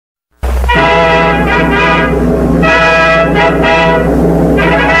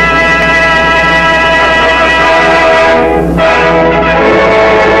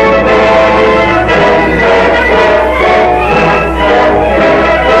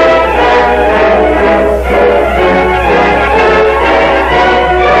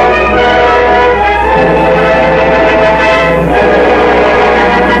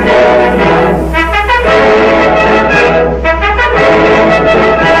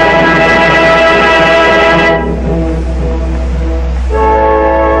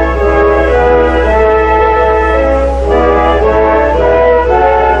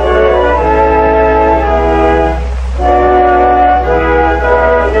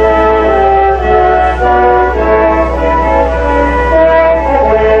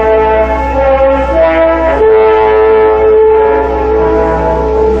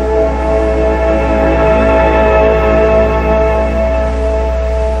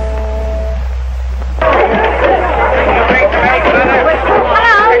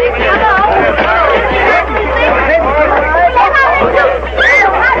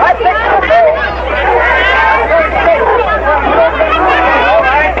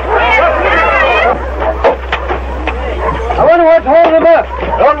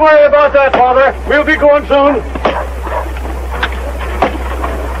about that, Father. We'll be going soon.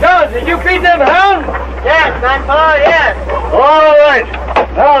 John, did you feed them hounds? Yes, Grandpa, yes. All right.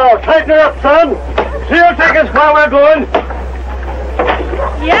 Now, tighten her up, son. She'll take us where we're going.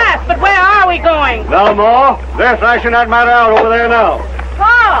 Yes, but where are we going? No more. They're thrashing that matter out over there now.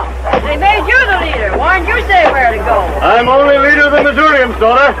 Paul, they made you the leader. Why didn't you say where to go? I'm only leader of the Missourians,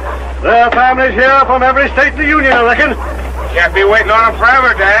 daughter. There are families here from every state in the Union, I reckon. Can't be waiting on them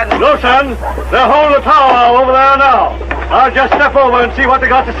forever, Dad. No, son. They're holding the powwow over there now. I'll just step over and see what they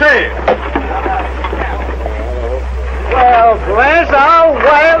got to say. Well, bless our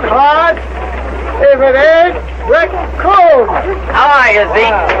wild hearts, if it ain't Rick Coon. How are you,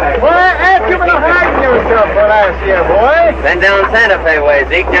 Zeke? Why, ain't you been hiding yourself for last year, boy? Been down Santa Fe way,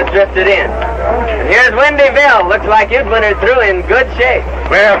 Zeke. Just drifted in. And here's Windy Bill. Looks like you'd wintered through in good shape.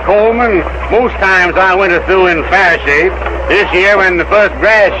 Well, Coleman, most times I went through in fair shape. This year, when the first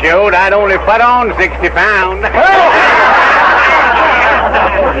grass showed, I'd only put on 60 pounds.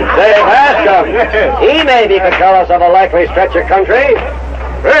 Say, Bascom, he maybe could tell us of a likely stretch of country.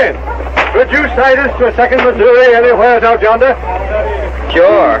 Hey, could you sight us to a second Missouri anywhere out yonder?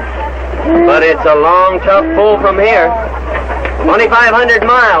 Sure. But it's a long, tough pull from here. 2,500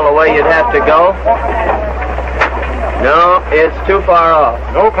 miles away you'd have to go. No, it's too far off.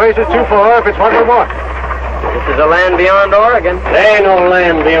 No place is too far if it's what we want. This is a land beyond Oregon. There ain't no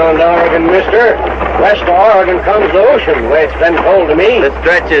land beyond Oregon, mister. West of Oregon comes the ocean, the way it's been told to me. The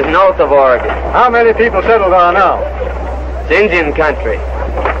stretch is north of Oregon. How many people settled there now? It's Indian country.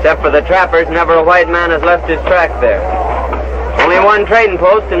 Except for the trappers, never a white man has left his track there. Only one trading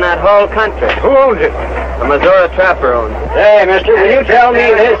post in that whole country. Who owns it? A Missouri trapper owns it. Hey, mister, will you tell me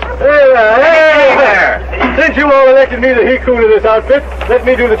this? Hey there! Since you all elected me the he-coon of this outfit, let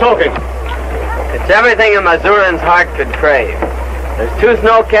me do the talking. It's everything a Missourian's heart could crave. There's 2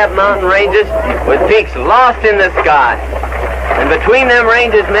 snow-capped mountain ranges with peaks lost in the sky. And between them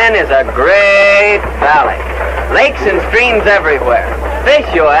ranges, men, is a great valley. Lakes and streams everywhere. Fish,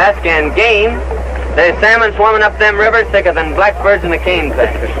 you ask, and game. There's salmon swimming up them rivers thicker than blackbirds in a cane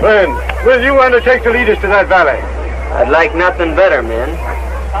patch. Friend, will you undertake to lead us to that valley? I'd like nothing better, men.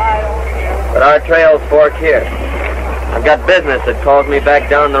 But our trails fork here. I've got business that calls me back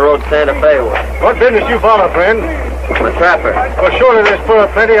down the road Santa Fe way. What business you follow, friend? I'm a trapper. Well, surely there's fur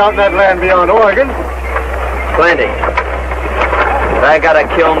plenty out in that land beyond Oregon. Plenty. But I gotta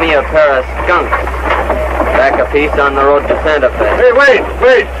kill me a pair of skunks. Back a piece on the road to Santa Fe. Hey, wait.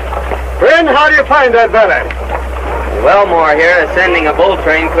 Friend, how do you find that valley? Wellmore here is sending a bull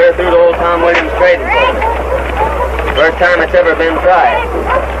train clear through to old Tom Williams trading post. First time it's ever been tried.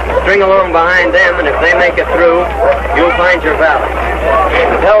 String along behind them, and if they make it through, you'll find your valley.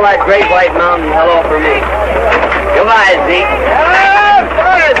 And tell that great white mountain hello for me. Goodbye, Zeke.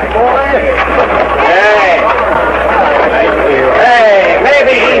 Hey,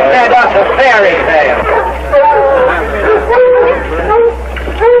 maybe he sent us a fairy tale.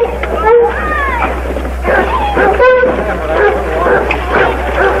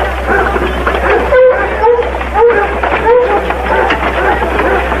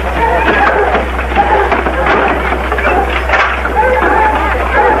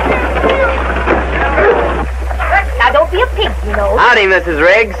 Now, don't be a pig, you know. Howdy, Mrs.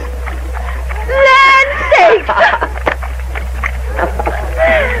 Riggs. Land sakes!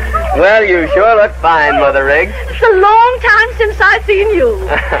 Well, you sure look fine, Mother Riggs. It's a long time since I've seen you.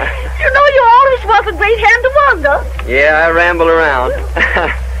 You know, you always was a great hand to wander. Yeah, I ramble around.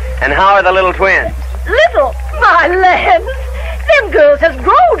 And how are the little twins? Little, my lambs. Them girls has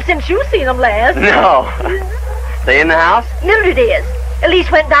grown since you seen them last. No. They in the house? Mildred is. Elise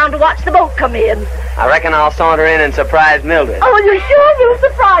went down to watch the boat come in. I reckon I'll saunter in and surprise Mildred. Oh, you sure will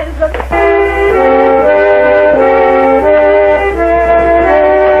surprise them.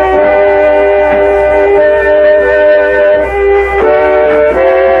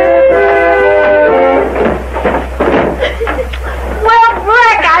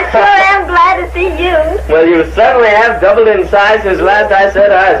 Well, you certainly have doubled in size since last I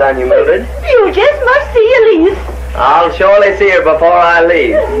set eyes on you, Mildred. You just must see Elise. I'll surely see her before I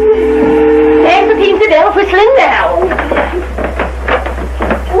leave. There's the team's bell whistling now.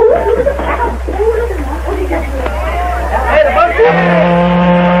 Hey, the boat.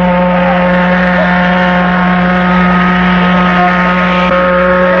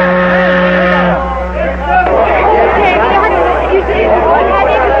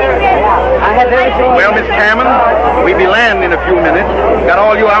 Well, Miss Hammond, we'll be landing in a few minutes. Got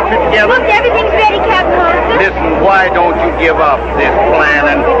all your outfit together? Look, everything's ready, Captain Monster. Listen, why don't you give up this plan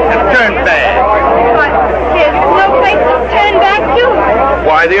and turn back? There's no place to turn back to.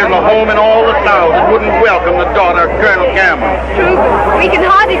 Why, there's a home in all the South that wouldn't welcome the daughter of Colonel Cameron. True, but we can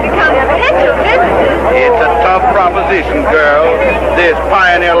hardly become potential visitors. It's a tough proposition, girl. This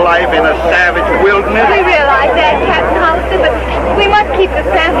pioneer life in a savage wilderness. We realize that, Captain Hollister, but we must keep the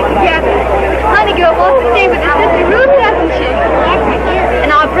family together. Honey girl wants to stay with her sister Ruth, doesn't she? And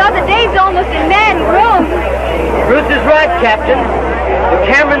our brother Dave's almost a man grown. Ruth is right, Captain. The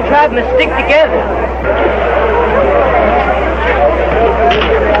Cameron tribe must stick together.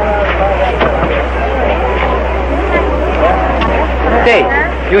 Say,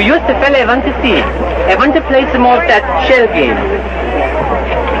 you used the fella I want to see. I want to play some more of that shell game.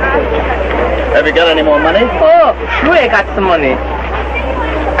 Have you got any more money? Oh, sure I got some money.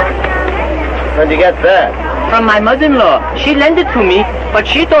 Where'd you get that? From my mother-in-law. She lent it to me, but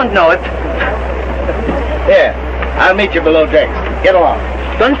she don't know it. Here, I'll meet you below decks. Get along.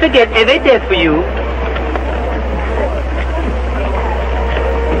 Don't forget, I wait there for you.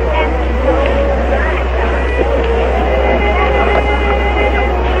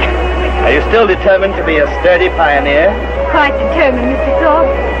 Are you still determined to be a sturdy pioneer? Quite determined, Mr. Thorpe.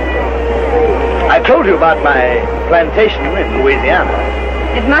 I told you about my plantation in Louisiana.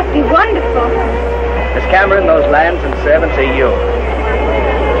 It must be wonderful. Miss Cameron, those lands and servants are yours.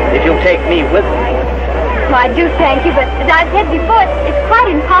 If you'll take me with you. Well, I do thank you, but as I said before, it's quite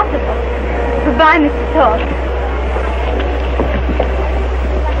impossible. Goodbye, Mr. Thorpe.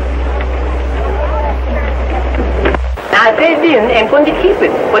 Now, if I win, I'm going to keep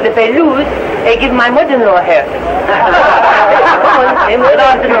it. But if I lose, I give my mother-in-law her. Good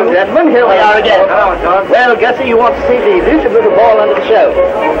afternoon, gentlemen. Here we are again. Well, Gussie, you want to see the elusive little ball under the shell.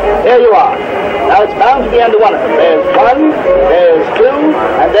 Here you are. Now, it's bound to be under one of them. There's 1, there's 2,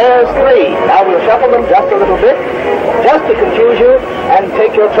 and there's 3. Now, we'll shuffle them just a little bit, just to confuse you, and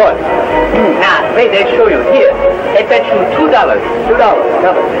take your choice. Now, wait, I'll show you. Here, I bet you $2. $2.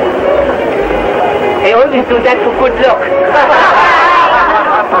 Covered. I always do that for good luck.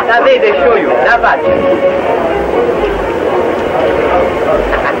 Now, wait, I'll show you. Now, watch.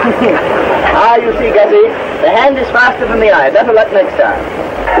 You see, Gussie, the hand is faster than the eye. Better luck next time.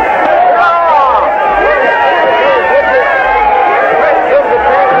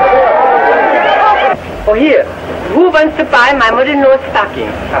 Oh, here. Who wants to buy my mother-in-law's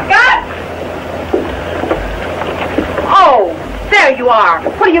stocking? Got! Oh, there you are.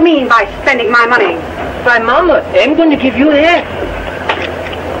 What do you mean by spending my money? My mama, I'm going to give you that.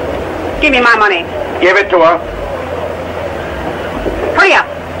 Give me my money. Give it to her. Hurry up.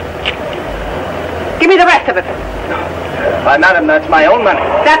 Give me the rest of it. Why, madam, that's my own money.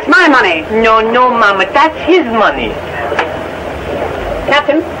 That's my money. No, Mama, that's his money.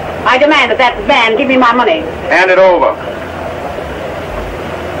 Captain, I demand that man give me my money. Hand it over.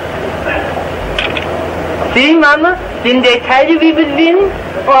 See, Mama? Didn't they tell you we would win?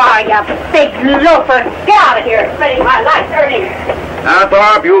 Oh, you big loafer. Get out of here, spending my life's earnings. Now,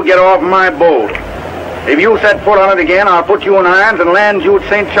 Thorpe, you get off my boat. If you set foot on it again, I'll put you in irons and land you at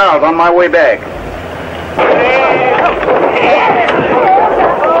St. Charles on my way back.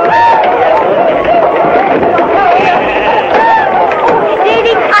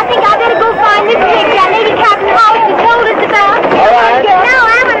 Davy, I think I better go find this picture that Lady Captain Hollister told us about. All right. No,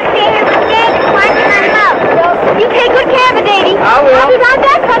 I'm going to stay here for Dave and find my love. You take good care of it, Davy. I will. I'll be right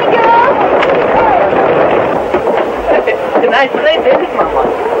back, honey girl. It's a nice place, isn't it, Mama?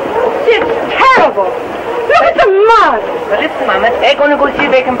 It's terrible. Look at the mud. Now, listen, Mama, I'm going to go see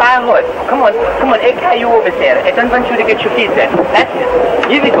if I can buy a horse. Come on, I'll carry you over there. I don't want you to get your feet wet. That's it.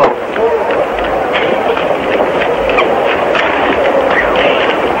 Here we go.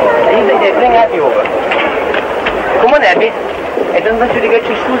 Bring Abby over. Come on, Abby. I don't want you to get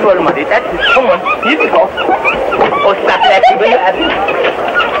your shoes all muddy. That's it. Come on. Here we go. Oh, stop laughing, will you, Abby?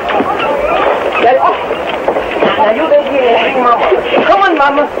 Now, you wait here and bring Mama. Come on,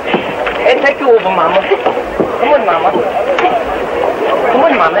 Mama. I'll take you over, Mama. Come on, Mama. Come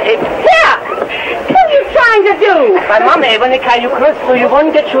on, Mama. Yeah. What are you trying to do? My Mama, I want to carry you across so you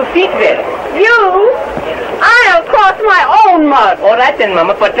won't get your feet wet. You? I'll cross my own mud. All right then,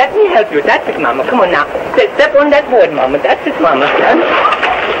 Mama, but let me help you. That's it, Mama. Come on now. Step on that board, Mama. That's it, Mama.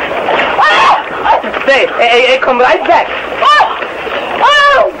 Say, I come right back.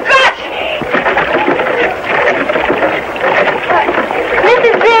 Oh, gosh!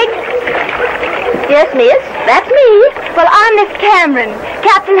 Mrs. Biggs? Yes, miss, that's me. Well, I'm Miss Cameron.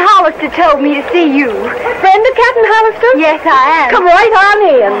 Captain Hollister told me to see you. Friend of Captain Hollister? Yes, I am. Come right on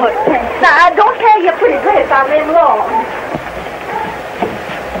in. Now, don't carry your pretty dress. I'm in long.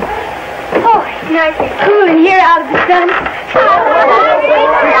 Oh, it's nice and cool in here out of the sun.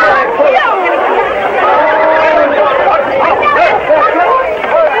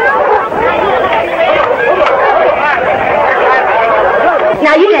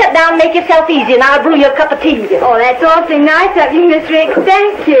 down and make yourself easy, and I'll brew you a cup of tea. Oh, that's awfully nice of you, Miss Rick.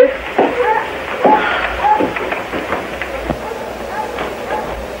 Thank you.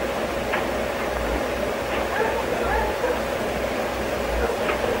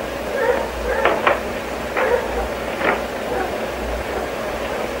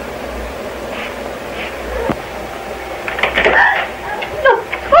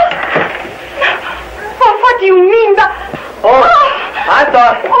 What do you mean by... Oh, I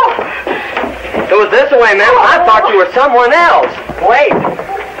thought... It was this way, ma'am. I thought you were someone else. Wait.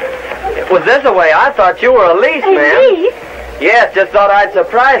 It was this way. I thought you were Elise, ma'am. Elise? Yes, just thought I'd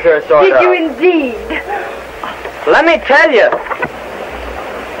surprise her, sort of. Did you indeed? Let me tell you.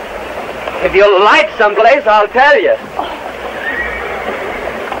 If you light someplace, I'll tell you.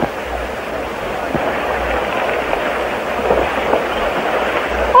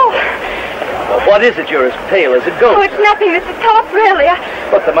 What is it? You're as pale as a Oh, ghost. it's nothing, Mr. Top, really.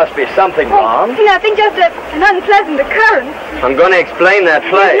 But there must be something wrong. Nothing, just an unpleasant occurrence. I'm going to explain that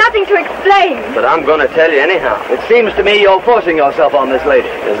play. There's nothing to explain. But I'm going to tell you anyhow. It seems to me you're forcing yourself on this lady.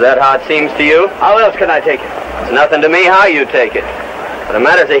 Is that how it seems to you? How else can I take it? It's nothing to me how you take it. But it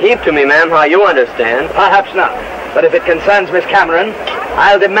matters a heap to me, ma'am, how you understand. Perhaps not. But if it concerns Miss Cameron,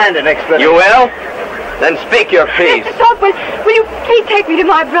 I'll demand an explanation. You will? Then speak your piece. Mr. Top, will you please take me to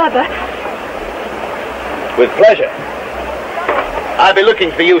my brother? With pleasure. I'll be looking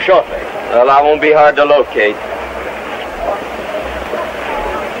for you shortly. Well, I won't be hard to locate.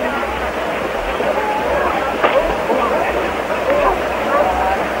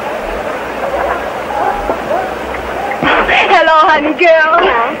 Hello, honey girl.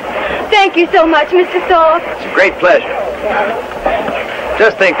 Thank you so much, Mr. Thorpe. It's a great pleasure.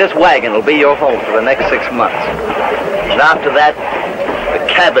 Just think, this wagon will be your home for the next 6 months. And after that, the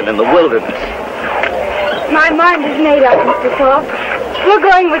cabin in the wilderness. My mind is made up, Mr. Thorpe. We're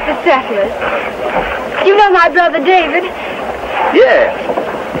going with the settlers. You know my brother David? Yes.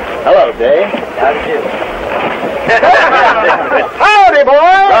 Hello, Dave. How do you do? Howdy,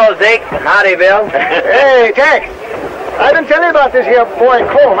 boy. Hello, Zeke. Howdy, Bill. Hey, Tex. I've been telling you about this here boy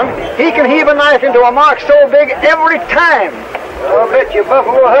Coleman. He can heave a knife into a mark so big every time. I'll bet you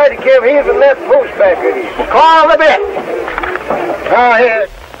Buffalo Hud give heave the left post back at you. Call the bet. Now here,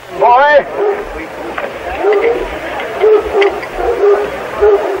 boy.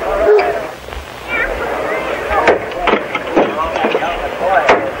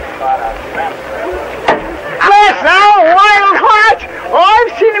 Bless now, wild heart! Oh,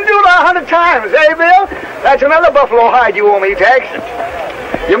 I've seen him do it 100 times, eh, Bill? That's another buffalo hide you owe me, Tex.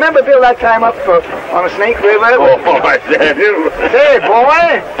 You remember, Bill, that time up on the Snake River? Oh, I do. Say,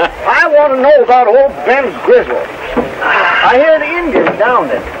 boy, I want to know about old Ben Grizzle. I hear the Indians down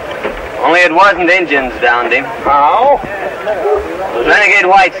there. Only it wasn't Indians downed him. How? The Renegade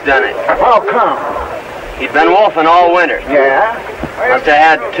Whites done it. How come? He'd been wolfing all winter. Yeah? Must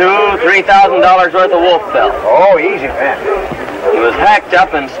have had $2,000-3,000 worth of wolf pelt. Oh, easy, Ben. He was hacked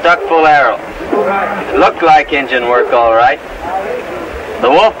up and stuck full arrows. It looked like Indian work, all right. The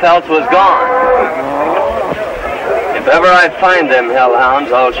wolf pelts was gone. If ever I find them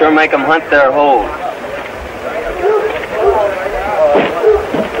hellhounds, I'll sure make them hunt their holes.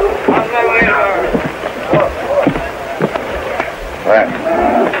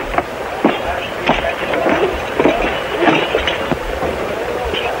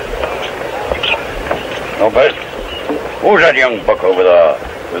 No, Bert. Who's that young buck over there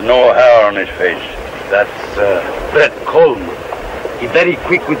with no hair on his face? That's Brett Coleman. He very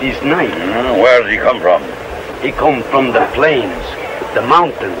quick with his knife. Where does he come from? He come from the plains, the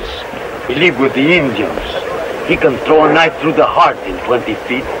mountains. He live with the Indians. He can throw a knife through the heart in 20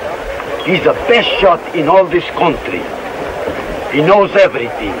 feet. He's the best shot in all this country. He knows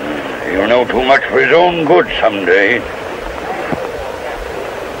everything. He'll know too much for his own good someday.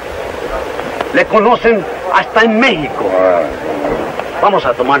 Le conocen hasta en México. Vamos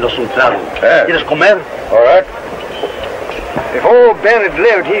a tomarnos un trago. ¿Quieres comer? All right. If old Ben had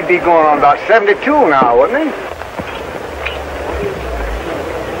lived, he'd be going on about 72 now, wouldn't he?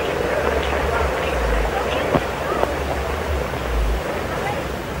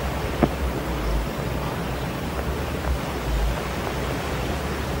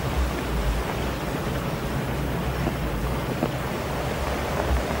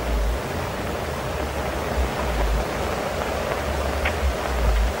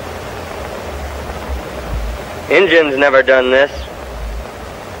 Indians never done this.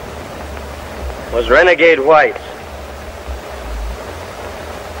 Was Renegade Whites.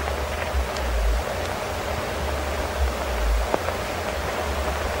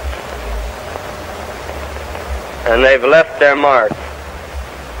 And they've left their mark.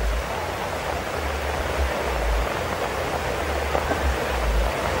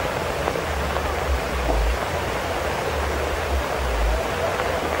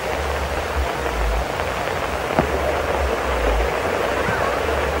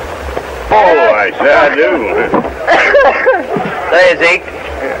 I say I do. Say, Zeke,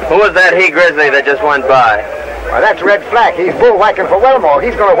 who was that he-grizzly that just went by? Well, that's Red Flack. He's bull-whacking for Wellmore.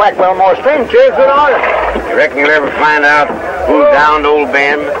 He's going to whack Wellmore's string kids with honor. You reckon you'll ever find out who downed old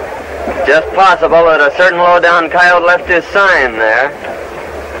Ben? Just possible that a certain low-down coyote left his sign there.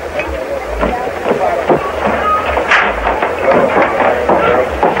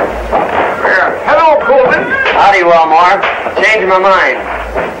 Hello, Coleman. Howdy, Wellmore. Changed my mind.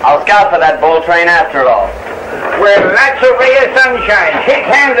 I'll scout for that bull train after all. Well, that's a ray of sunshine. Shake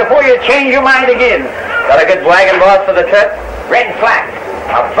hands before you change your mind again. Got a good wagon boss for the trip? Red Flack.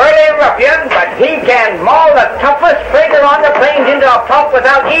 A burly ruffian, but he can maul the toughest freighter on the plains into a pulp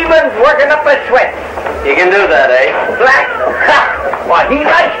without even working up a sweat. You can do that, eh? Flack? Ha! Well, he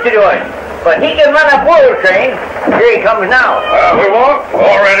likes to do it. But he can run a bull train. Here he comes now. We won't.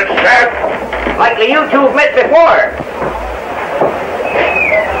 All ready to start. Likely you two have met before.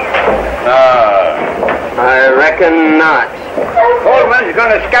 I reckon not. Coleman's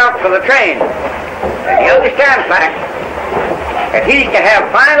going to scout for the train. And you understand, Flack, that he's to have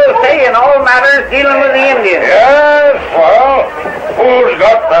final say in all matters dealing with the Indians. Yes, well, who's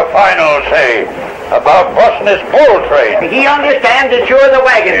got the final say about busting this bull train? He understands that you're the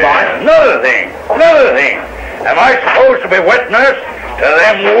wagon boss. Another thing. Am I supposed to be witness to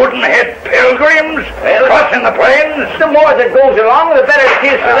them wooden-head pilgrims crossing the plains? The more that goes along, the better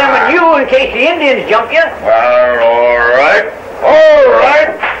it is for them and you in case the Indians jump you. Well, all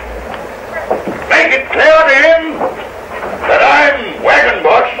right. Make it clear to him that I'm wagon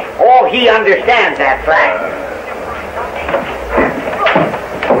boss. Oh, he understands that, Flack.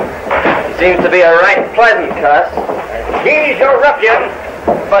 Seems to be a right pleasant cuss. He's a ruffian,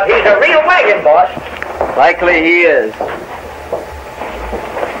 but he's a real wagon boss. Likely he is.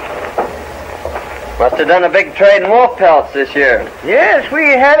 Must have done a big trade in wolf pelts this year. Yes,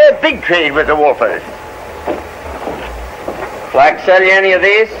 we had a big trade with the wolfers. Flack sell you any of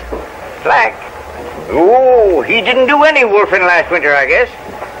these? Flack? Oh, he didn't do any wolfing last winter, I guess.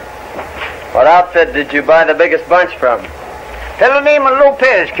 What outfit did you buy the biggest bunch from? Fellow named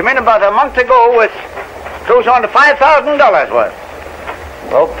Lopez came in about a month ago with close on to $5,000 worth.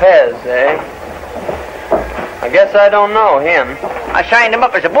 Lopez, eh? I guess I don't know him. I signed him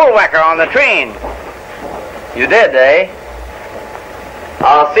up as a bullwhacker on the train. You did, eh?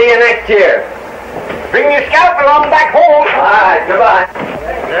 I'll see you next year. Bring your scalp along back home. All right, goodbye.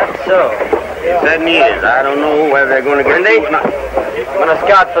 That's so. That is. I don't know whether they're going to get Grande, I'm going to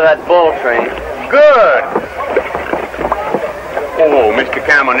scout for that bull train. Good. Oh, Mr.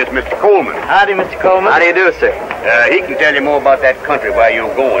 Cameron, it's Mr. Coleman. Howdy, Mr. Coleman. How do you do, sir? He can tell you more about that country, where you're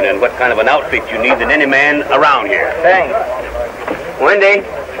going, and what kind of an outfit you need than any man around here. Thanks. Wendy,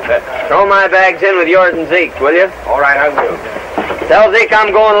 throw my bags in with yours and Zeke, will you? All right, I will. Tell Zeke I'm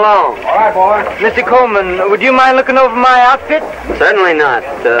going along. All right, boy. Mr. Coleman, would you mind looking over my outfit? Certainly not.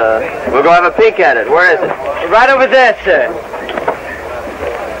 We'll go have a peek at it. Where is it? Right over there, sir.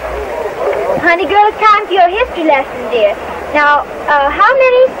 Honey girl, it's time for your history lesson, dear. Now, how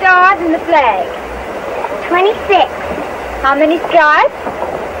many stars in the flag? 26. How many stripes?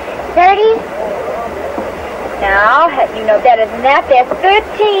 30. Now, you know better than that. There's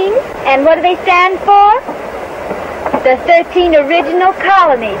 13. And what do they stand for? The 13 original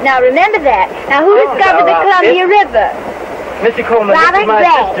colonies. Now, remember that. Now, who discovered the Columbia River? Mr. Coleman, Robert this is my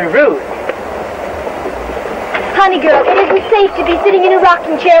Gray. sister, Ruth. Honey girl, it isn't safe to be sitting in a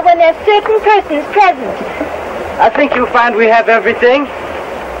rocking chair when there's certain persons present. I think you'll find we have everything.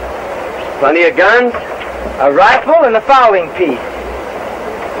 Plenty of guns? A rifle and a fowling piece.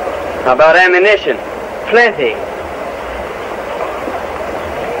 How about ammunition? Plenty.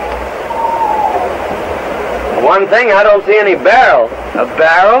 One thing, I don't see any barrels. A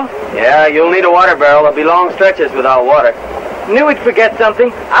barrel? Yeah, you'll need a water barrel. There'll be long stretches without water. Knew we'd forget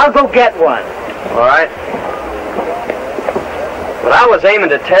something. I'll go get one. All right. What I was aiming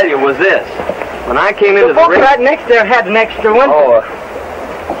to tell you was this. When I came into The the folks ring... right next there had an extra one. Oh,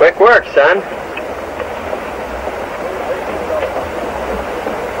 quick work, son.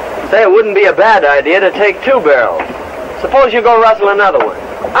 Say, it wouldn't be a bad idea to take 2 barrels. Suppose you go rustle another one.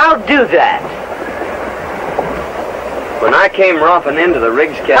 I'll do that. When I came romping into the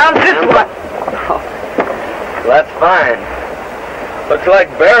rigs cabin... How's this one? Well, that's fine. Looks like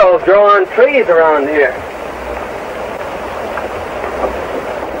barrels grow on trees around here.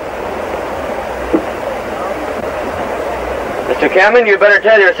 Mr. Cameron, you better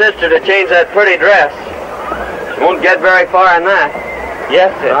tell your sister to change that pretty dress. She won't get very far in that.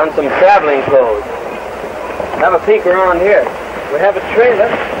 Yes, sir. On some traveling clothes. Have a peek around here. We have a trailer.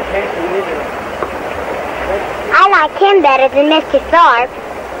 I like him better than Mr. Tharp.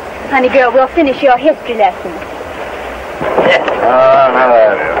 Honey girl, we'll finish your history lesson.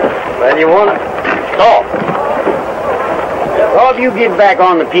 Well, you won't stop. All of you get back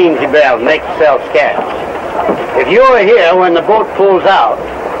on the Peensy Bell and make yourselves scarce. If you're here when the boat pulls out,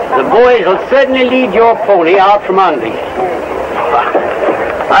 the boys will certainly lead your pony out from under you.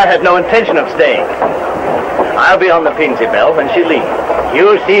 I had no intention of staying. I'll be on the Peensy Bell when she leaves.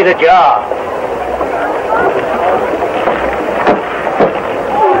 You see that you are.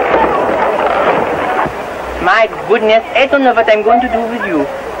 My goodness, I don't know what I'm going to do with you.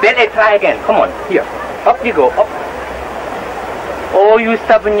 Well, I try again. Come on, here. Up you go, up. Oh, you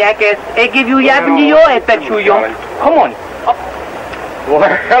stubborn jackass. I give you yapping to your head, bet you young. Come on, up. Well,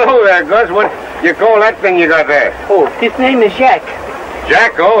 hello there, Gus. What you call that thing you got there? Oh, his name is Jack.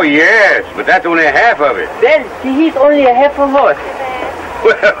 Jack? Oh, yes, but that's only half of it. Well, see, he's only a half a horse.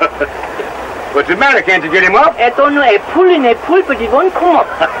 Well, what's the matter? Can't you get him up? I don't know, I pull and I pull, but it won't come up.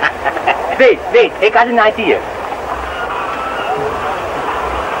 Wait, I got an idea.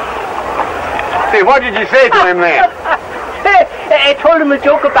 Say, what did you say to him then? I told him a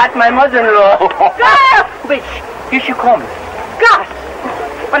joke about my mother-in-law. Wait, here she comes. Gus!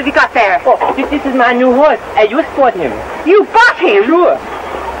 What have you got there? Oh, this is my new horse. I just bought him. You bought him? Sure.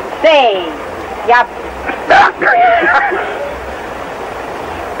 Say, yup.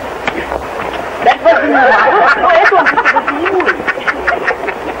 That wasn't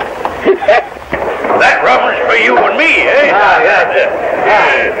That rum's for you and me, eh?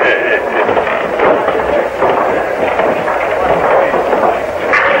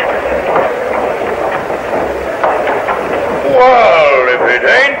 Well, if it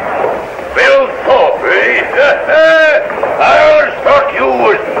ain't Bill Thorpe, eh? I always thought you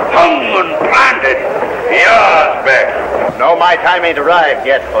was hung and planted years back. No, my time ain't arrived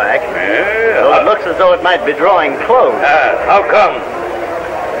yet, Flack. Though it looks as though it might be drawing close. How come?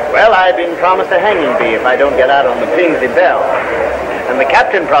 Well, I've been promised a hanging bee if I don't get out on the Peensy Bell. And the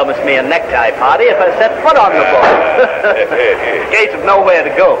captain promised me a necktie party if I set foot on the boat. In case of nowhere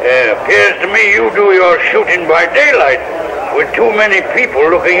to go. Appears to me you do your shooting by daylight with too many people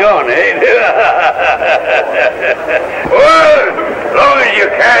looking on, eh? Well, as long as you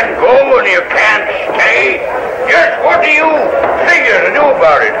can't go and you can't stay, just what do you figure to do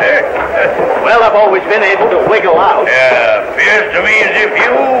about it, eh? Well, I've always been able to wiggle out. Appears to me as if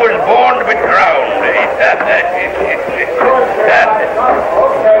you was born to be drowned, eh?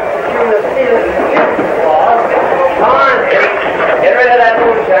 Come on, get rid of that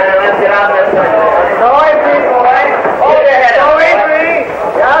moonshine and let's get out in the sun. Go easy, boy. Hold your head Go up, boy. easy.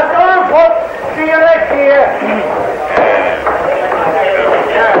 Now, go on, folks. See you next year.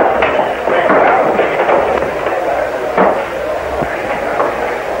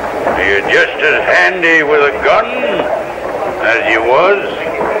 You're just as handy with a gun as you was.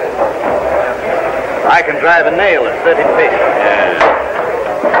 I can drive a nail at 30 feet.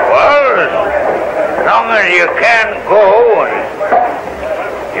 Well, as long as you can't go and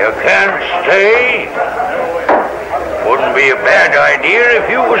you can't stay, wouldn't be a bad idea if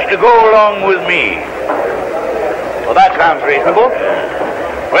you was to go along with me. Well, that sounds reasonable.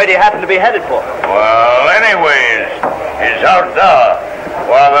 Where do you happen to be headed for? Well, anyways, it's out there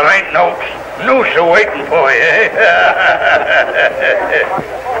while there ain't no noose waiting for you, eh?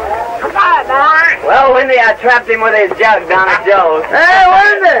 Well, Windy, I trapped him with his jug down at Joe's. Hey,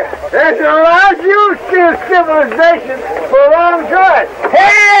 Wendy, there's a lot you steal civilization for a long time.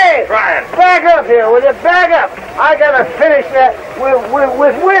 Hey! Trying. Back up here, will you? Back up. I gotta finish that with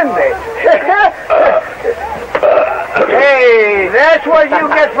Wendy. Hey, that's what you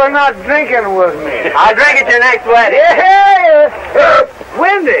get for not drinking with me. I'll drink at your next wedding. Hey,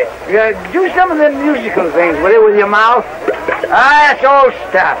 Wendy, do some of the musical things, will you, with your mouth? That's old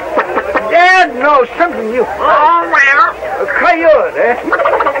stuff. Dad knows something you... Coyote, eh?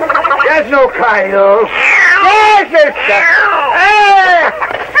 That's no coyote. Yes, it's stuff. Hey!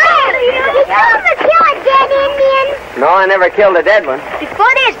 Did you ever kill a dead Indian? No, I never killed a dead one.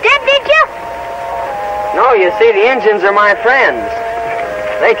 Before they're dead, did you? No, you see, the Indians are my friends.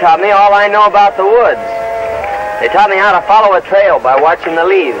 They taught me all I know about the woods. They taught me how to follow a trail by watching the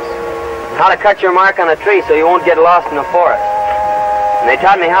leaves, how to cut your mark on a tree so you won't get lost in the forest. And they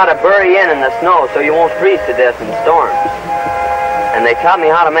taught me how to bury in the snow so you won't freeze to death in storms. And they taught me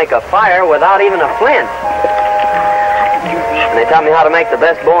how to make a fire without even a flint. And they taught me how to make the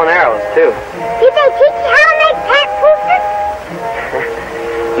best bow and arrows, too. Did they teach you how to make papooses?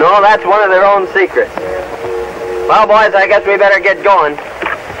 No, that's one of their own secrets. Well, boys, I guess we better get going.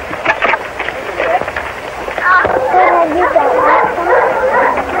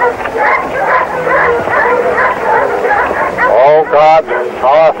 Oh God,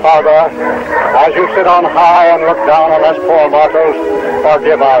 our Father, as you sit on high and look down on us poor mortals,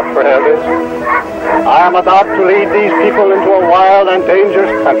 forgive our frailties. I am about to lead these people into a wild and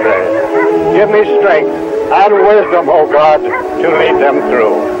dangerous country. Give me strength and wisdom, oh God, to lead them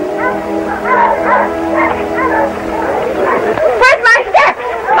through. Where's my steps?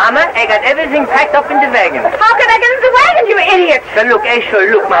 Mama, I got everything packed up in the wagon. How can I get into the wagon, you idiot? Then look, sure,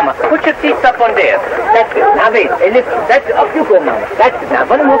 look, Mama. Put your feet up on there. That's it. Now wait, lift. That's it. Up you go, Mama. That's it. Now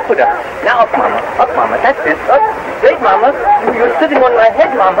one more foot up. Now up, Mama. Up, Mama. That's it. Up. Wait, Mama. You're sitting on my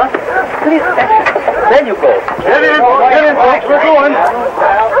head, Mama. Please, that's it. There you go. Get in, folks. We're going.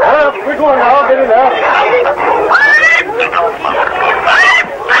 We're going now. Get in there.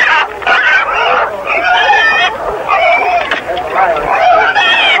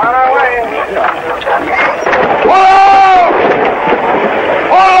 On our way. Whoa!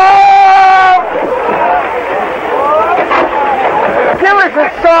 Whoa! Give us a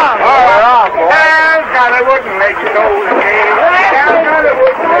song. All right, boy. God, I wouldn't make you go with me. God, I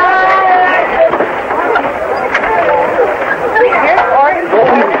wouldn't.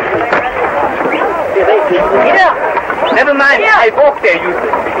 Yeah. Never mind. I walk there, you.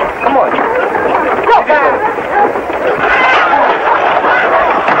 Come on. Go.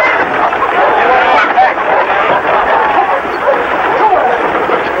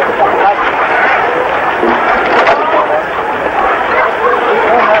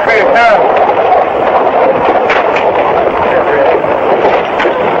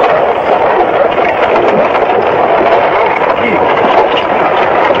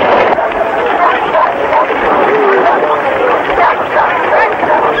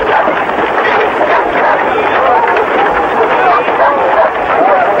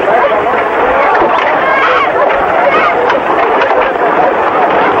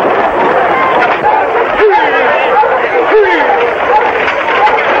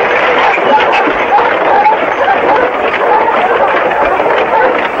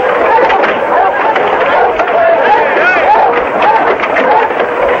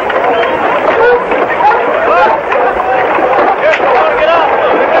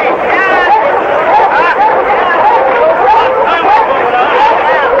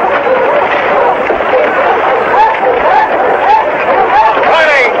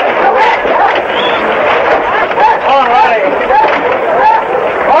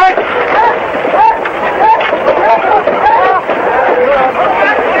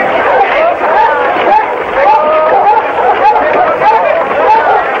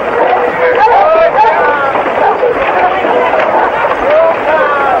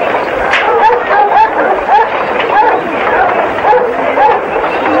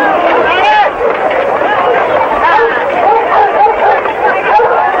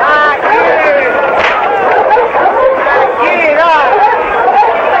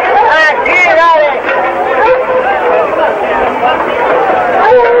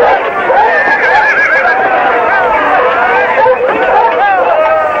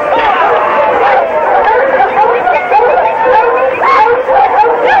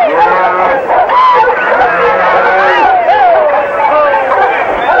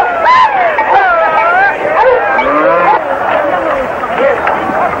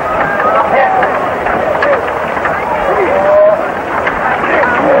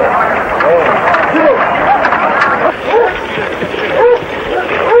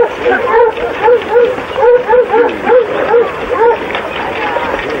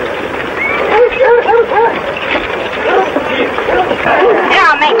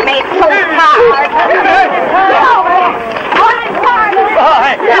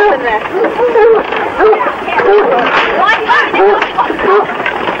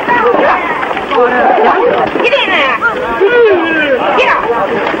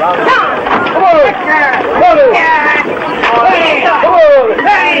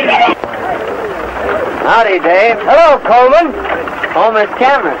 Howdy, Dave. Hello, Coleman. Oh, Miss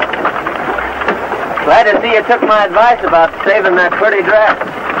Cameron. Glad to see you took my advice about saving that pretty dress.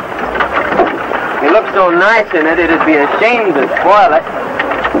 You look so nice in it, it'd be a shame to spoil it.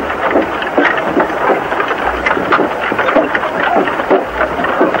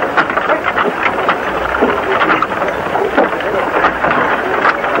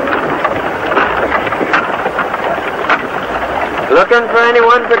 Looking for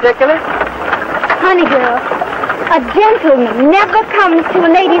anyone particular? Honey girl, a gentleman never comes to a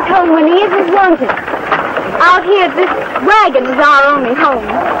lady's home when he isn't wanted. Out here, this wagon is our only home.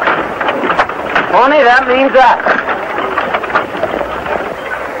 Only that means us.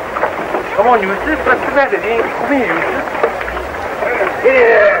 Come on, Eustace. What's the matter? Come here, Eustace.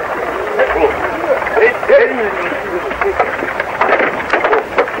 Get in there.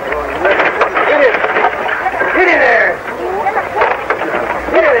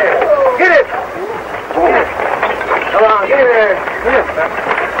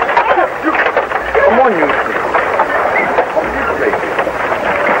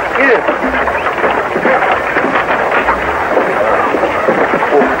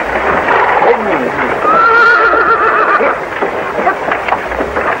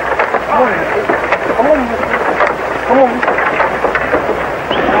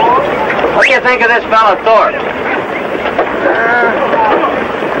 What do you think of this fellow Thorpe?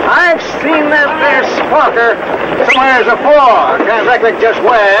 I've seen that there squawker somewhere before. Can't recollect just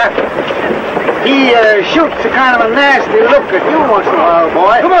where. He shoots a kind of a nasty look at you once in a while,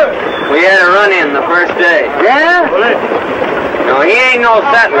 boy. Come on. We had a run-in the first day. Yeah? No, he ain't no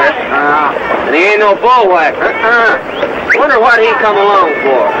settler. And he ain't no bullwhacker. Wonder what he come along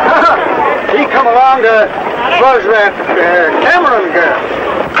for. He come along to buzz that Cameron girl.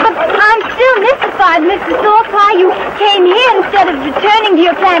 But I'm still mystified, Mr. Thorpe, why you came here instead of returning to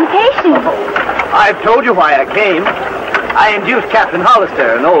your plantation. I've told you why I came. I induced Captain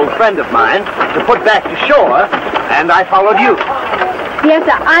Hollister, an old friend of mine, to put back to shore, and I followed you. Yes,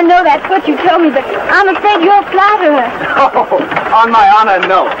 I know that's what you told me, but I'm afraid you're a flatterer. Oh, on my honor,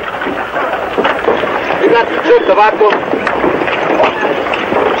 no. You got the chew tobacco?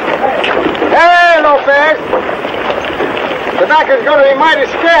 Hey, Lopez. Tobacco's going to be mighty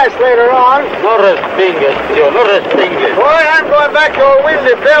scarce later on. No respingues, tío, no respingues. Boy, I'm going back to a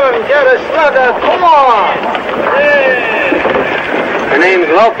windy bill and get a slug of corn. Her name's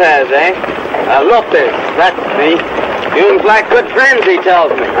Lopez, eh? Lopez, that's me. You and Black good friends, he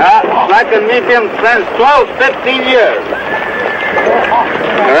tells me. Black and me been friends 12, 15 years.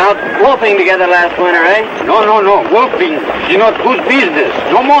 You're out wolfing together last winter, eh? No. Wolfing. She not good business.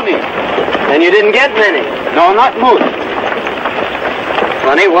 No money. And you didn't get many. No, not much.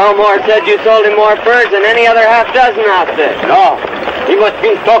 Funny, Wellmore said you sold him more furs than any other half-dozen outfit. No. He was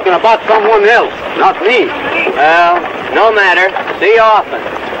been talking about someone else, not me. Well, no matter. See you often.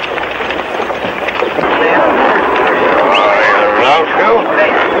 Hello, Stu?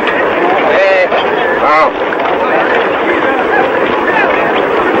 Hey. Oh.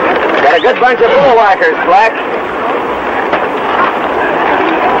 Got a good bunch of bullwhackers, Black.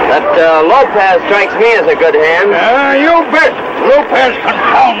 That Lopez strikes me as a good hand. You bet. Lopez can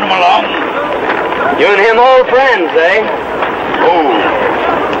pound them along. You and him old friends, eh? Oh,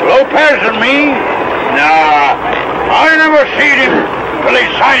 Lopez and me? Nah, I never seen him till he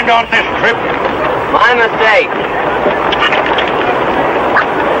signed on this trip. My mistake.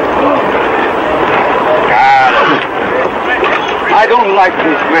 I don't like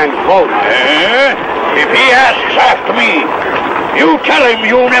this man cold. If he asks after me, you tell him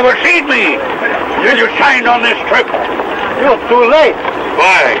you never seen me till you signed on this trip. You're too late.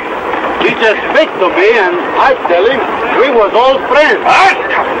 Why? He just speak to me and I tell him we was old friends. What?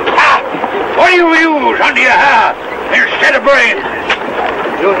 Ha! What do you use under your hair instead of brains?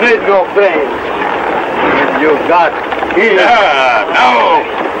 You need no brains. You got ears. No,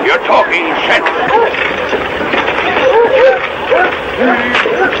 you're talking sense.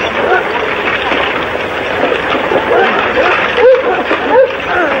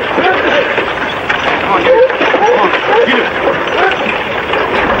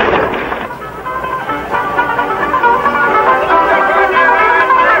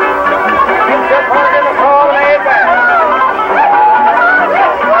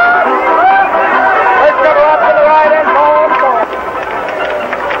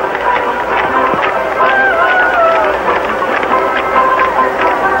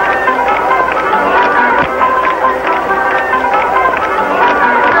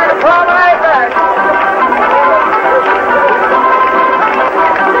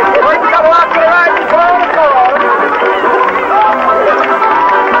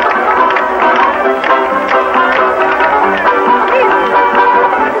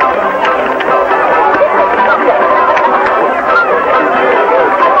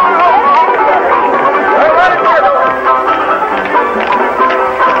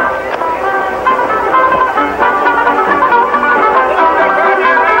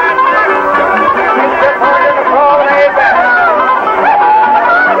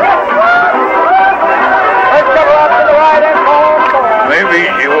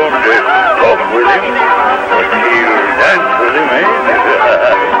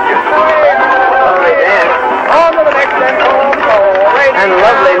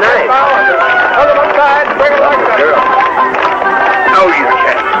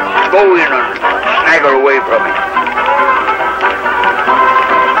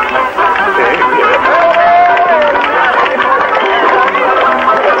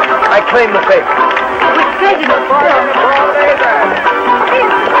 claim the favor. With prejudice,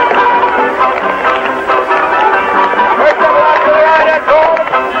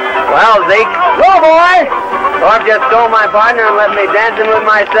 Well, Zeke. Go, boy! Thorpe just stole my partner and left me dancing with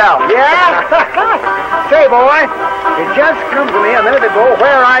myself. Yeah? Say, boy, it just come to me a minute ago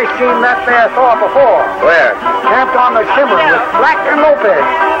where I seen that there Thorpe before. Where? Camped on the Cimarron with Black and Lopez.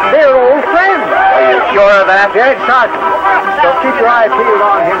 They're old friends. Are you sure of that? Dead Sergeant. So keep your eye peeled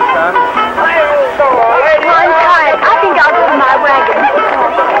on him, son. I'm tired. I think I'll go to my wagon.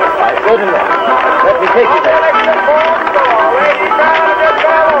 Go to there. Let me take you there.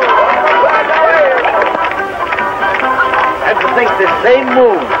 And to think this same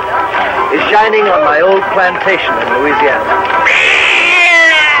moon is shining on my old plantation in Louisiana.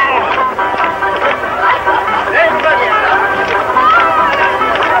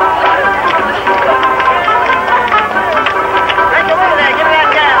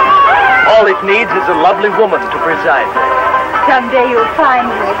 All it needs is a lovely woman to preside there. Someday you'll find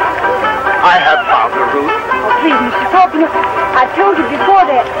her. I have found her, Ruth. Oh, please, Mr. Thorpe, you know, I told you before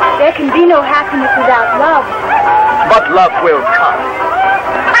that there can be no happiness without love. But love will come.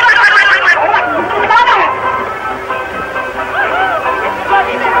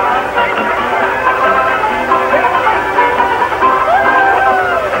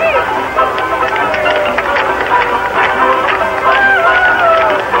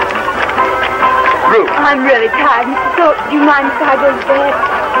 Ruth. I'm really tired, Mr. Thorpe. Do you mind if I go to bed?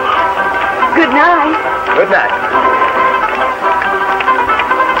 Good night. Good night.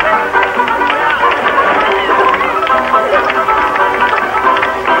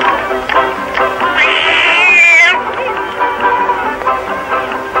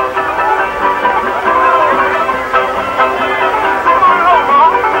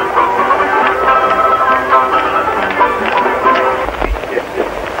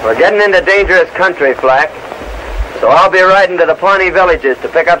 We're getting into dangerous country, Flack. So I'll be riding to the Pawnee villages to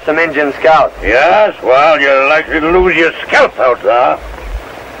pick up some Indian scouts. Yes, well, you're likely to lose your scalp out there.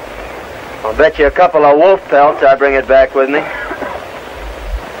 I'll bet you a couple of wolf pelts I bring it back with me.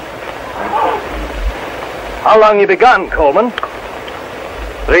 How long you begun, Coleman?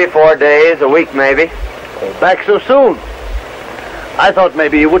 3-4 days, a week maybe. Back so soon? I thought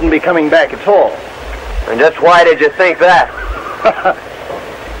maybe you wouldn't be coming back at all. And just why did you think that?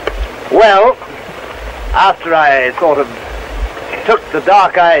 Well, after I sort of took the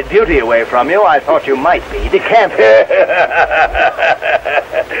dark-eyed beauty away from you, I thought you might be decamping.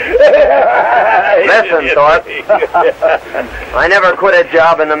 Listen, Thorpe. I never quit a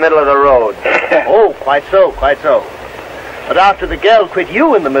job in the middle of the road. Oh, quite so, quite so. But after the gal quit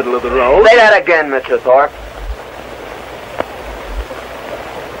you in the middle of the road... Say that again, Mr. Thorpe.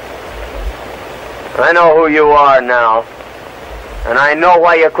 I know who you are now. And I know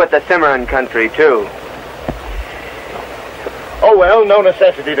why you quit the Cimarron country, too. Oh, well, no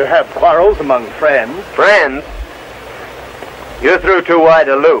necessity to have quarrels among friends. Friends? You threw too wide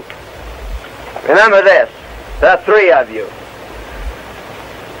a loop. Remember this, the three of you.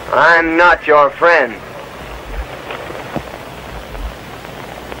 I'm not your friend.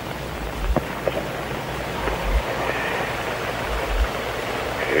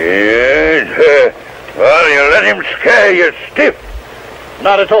 Yes, well, you let him scare you stiff.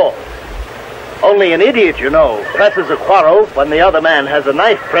 Not at all. Only an idiot, you know, presses a quarrel when the other man has a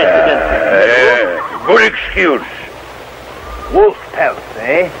knife pressed against him. Good excuse. Wolf pelts,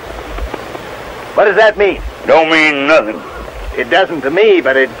 eh? What does that mean? Don't mean nothing. It doesn't to me,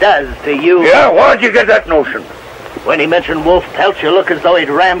 but it does to you. Yeah, where'd you get that notion? When he mentioned wolf pelts, you look as though he'd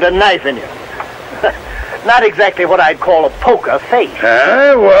rammed a knife in you. Not exactly what I'd call a poker face.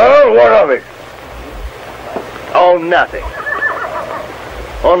 Well, what of it? Oh, nothing.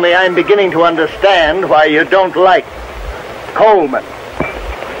 Only I'm beginning to understand why you don't like Coleman.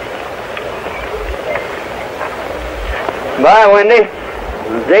 Bye, Wendy.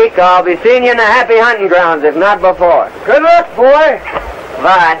 Zeke, I'll be seeing you in the happy hunting grounds, if not before. Good luck, boy.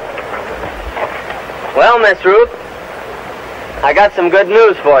 Bye. Well, Miss Ruth, I got some good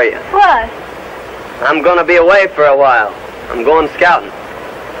news for you. What? I'm going to be away for a while. I'm going scouting.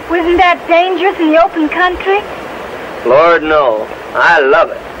 Wasn't that dangerous in the open country? Lord, no. I love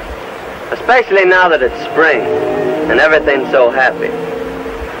it. Especially now that it's spring and everything's so happy.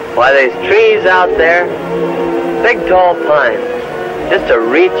 Why, there's trees out there, big tall pines, just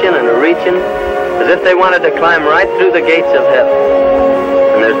a-reaching and a-reaching, as if they wanted to climb right through the gates of heaven.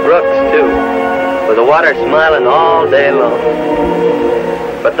 And there's brooks, too, with the water smiling all day long.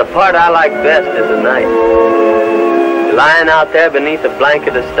 But the part I like best is the night. Lying out there beneath a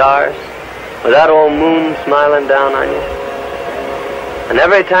blanket of stars, with that old moon smiling down on you. And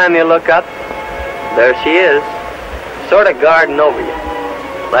every time you look up, there she is, sort of guarding over you,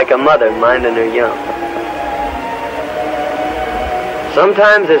 like a mother minding her young.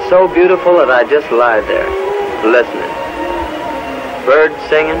 Sometimes it's so beautiful that I just lie there, listening. Birds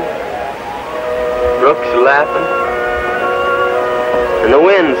singing, brooks laughing, and the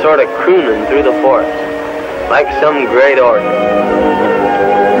wind sort of crooning through the forest, like some great organ.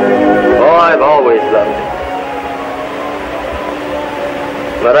 Oh, I've always loved it.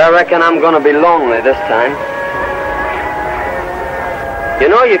 But I reckon I'm going to be lonely this time. You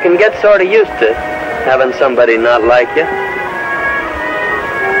know, you can get sort of used to having somebody not like you.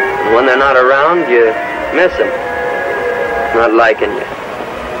 And when they're not around, you miss them, not liking you.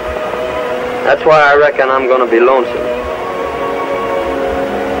 That's why I reckon I'm going to be lonesome.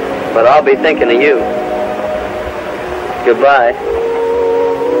 But I'll be thinking of you. Goodbye.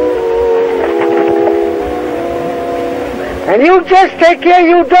 And you just take care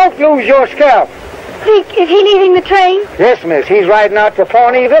you don't lose your scalp. Zeke, is he leaving the train? Yes, miss. He's riding out to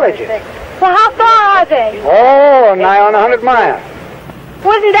Pawnee villages. Well, how far are they? Oh, nigh on 100 miles.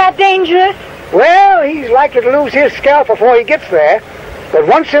 Wasn't that dangerous? Well, he's likely to lose his scalp before he gets there. But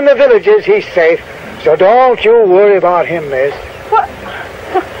once in the villages, he's safe. So don't you worry about him, miss. What?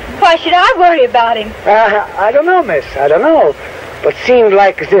 Why should I worry about him? I don't know, miss. I don't know. But seemed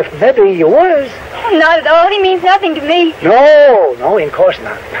like as if maybe you was. Not at all. He means nothing to me. No, of course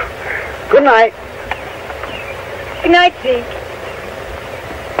not. Good night. Good night, Zeke.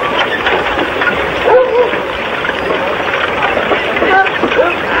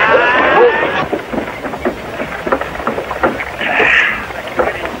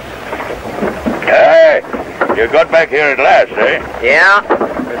 Hey, you got back here at last, eh? Yeah,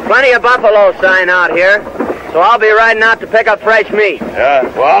 there's plenty of buffalo sign out here, so I'll be riding out to pick up fresh meat. Yeah,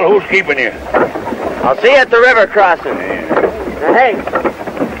 well, who's keeping you? I'll see you at the river crossing. Hey.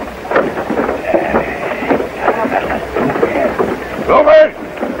 Bluebird!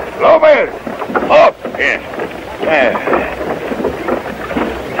 Bluebird! Up! Yes.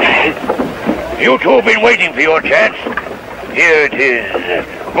 You two have been waiting for your chance. Here it is.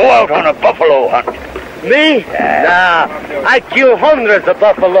 Go out on a buffalo hunt. Me? Nah, I kill hundreds of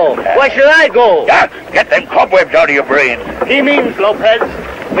buffalo. Why should I go? Yeah, get them cobwebs out of your brain. He means, Lopez,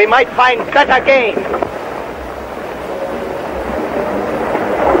 we might find better game.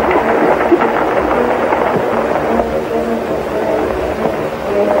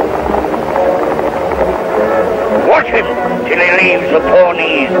 Watch him till he leaves the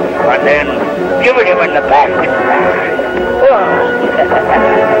Pawnees, and then give it him in the back.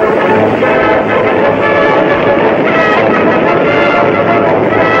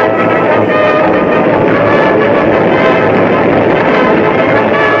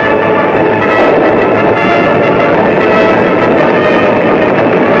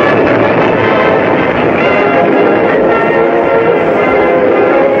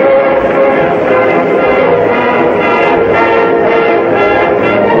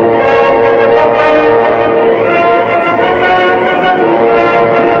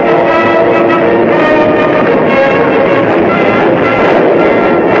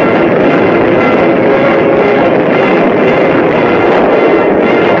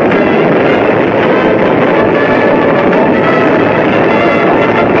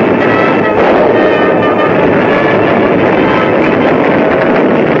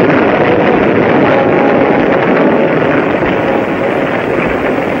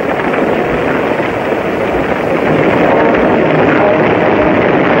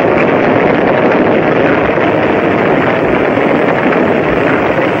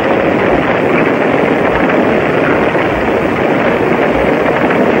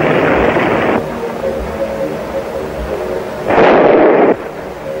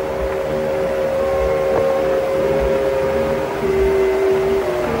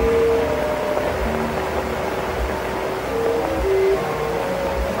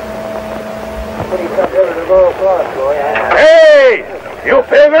 Hey! You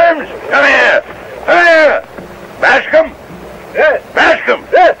pilgrims! Come here! Come here! Bascom? Yes. Bascom?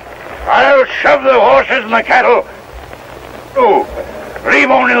 Yes. I'll shove the horses and the cattle. Oh, leave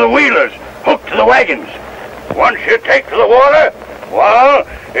only the wheelers hooked to the wagons. Once you take to the water, well,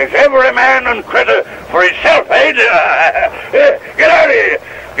 it's every man and critter for himself, eh? Get out of here!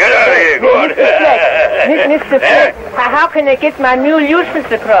 Get out of here, go on. Mr. Fleck, how can I get my mule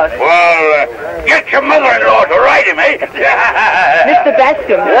useless across? Well, Get your mother-in-law to ride him, eh? Mr.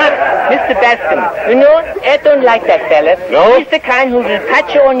 Bascom. Mr. Bascom. You know, Ed don't like that fella. No? He's the kind who will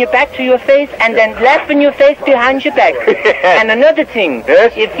pat you on your back to your face and then laugh in your face behind your back. And another thing.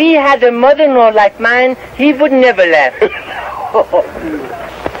 Yes? If he had a mother-in-law like mine, he would never laugh.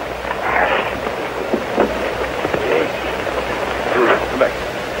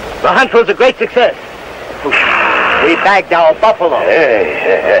 The hunt was a great success. We bagged our buffalo.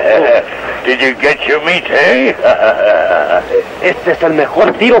 Hey, did you get your meat, eh? Este es el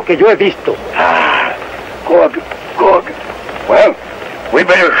mejor tiro que yo he visto. Good, good. Well, we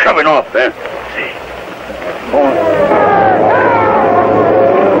better shove it off, then.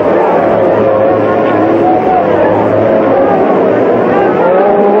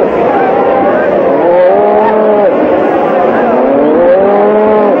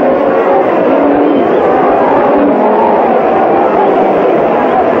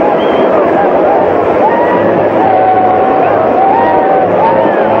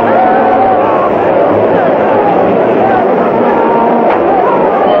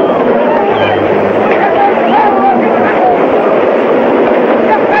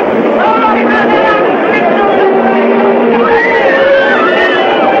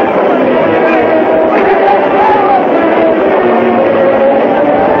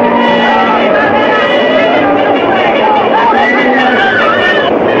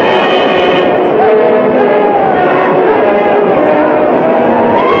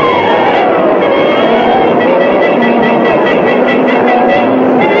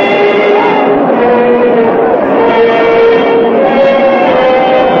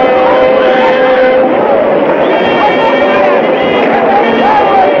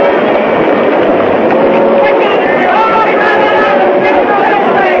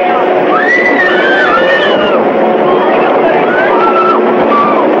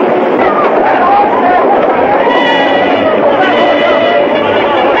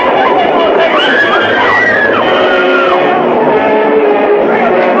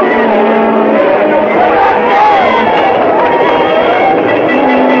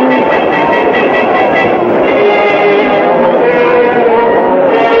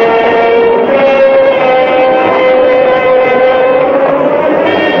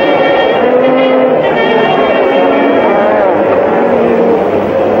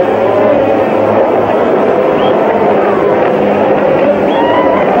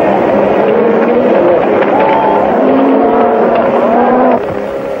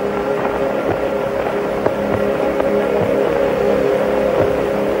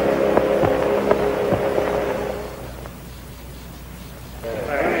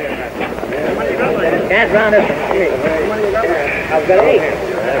 Can't run it. I've got 8.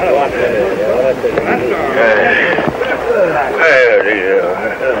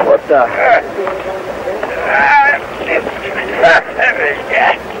 What the?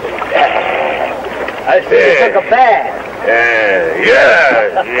 I see you took a bath.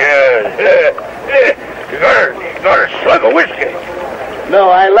 Yes. You got a slug of whiskey. No,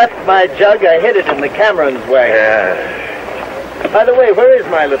 I left my jug. I hid it in the Cameron's wagon. Yeah. By the way, where is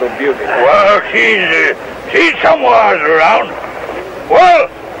my little beauty? Well, she's somewhere around. Well,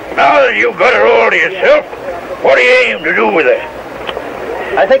 now that you've got her all to yourself, what do you aim to do with her?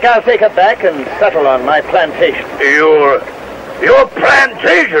 I think I'll take her back and settle on my plantation. Your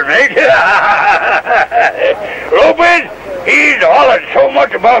plantation, eh? Lopez, he's hollered so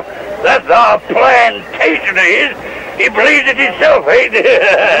much about that the plantation of his, he believes it himself, eh?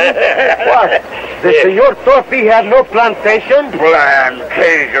 What? The Senor Torpy had no plantation?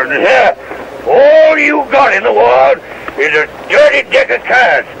 Plantation, yeah. All you got in the world is a dirty deck of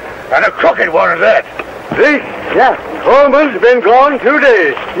cards, and a crooked one at that. See? Yeah. Coleman's been gone 2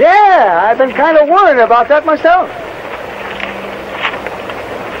 days. Yeah, I've been kind of worried about that myself.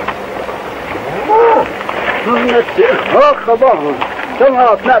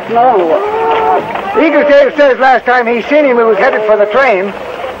 Eagle Tail says last time he seen him, he was headed for the train.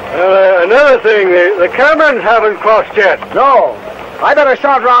 Another thing, the Camerons haven't crossed yet. No. I better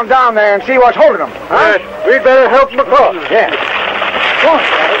start round down there and see what's holding them. Huh? Yes, we'd better help them across. Yeah. Go on.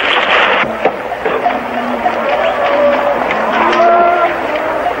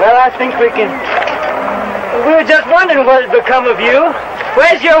 Well, I think we can... We were just wondering what had become of you.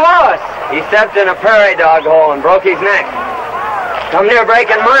 Where's your horse? He stepped in a prairie dog hole and broke his neck. Come near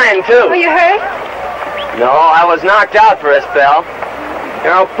breaking mine, too. Were you hurt? No, I was knocked out for a spell.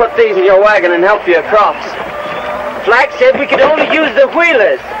 Here, I'll put these in your wagon and help you across. Flack said we could only use the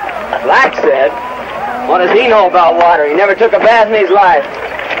wheelers. Black said, what does he know about water? He never took a bath in his life.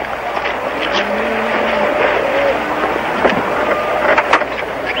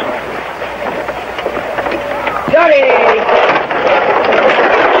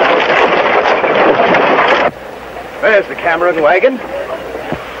 There's the camera and wagon.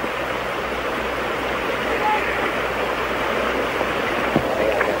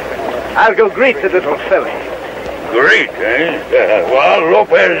 I'll go greet the little filly. Greet, eh? Well,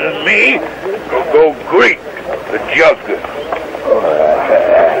 Lopez and me will go greet the jug.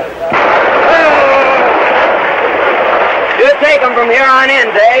 You take him from here on in,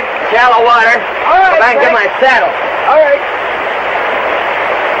 Dave. Shallow water. All right, Go back and get my saddle. All right.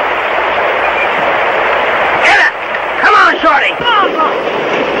 Get it! Come on, Shorty! Come on.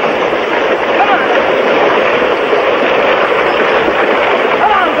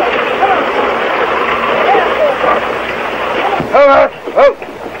 Oh.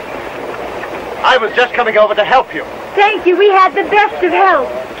 I was just coming over to help you. Thank you. We had the best of help.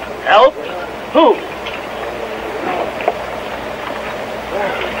 Help? Who?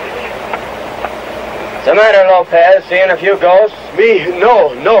 What's the matter, Lopez? Seeing a few ghosts? Me?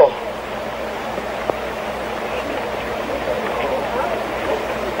 No.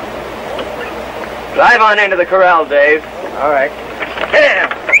 Drive on into the corral, Dave. All right. Get in.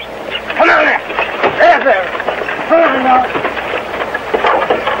 Come on there. There. Come on now.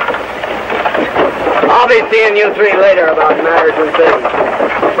 I'll be seeing you three later about matters and things.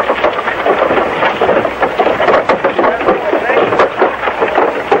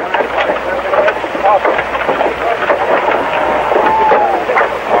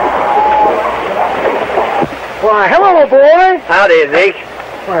 Why, hello, boy. Howdy, Zeke.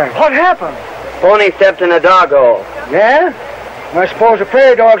 Why, what happened? Pony stepped in a dog hole. Yeah? I suppose the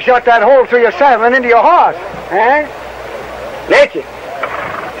prairie dog shot that hole through your saddle and into your horse. Eh? Nature.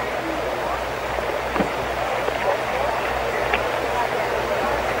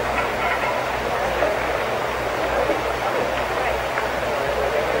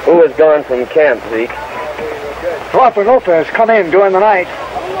 Who was gone from camp, Zeke? Thorpe and Lopez come in during the night.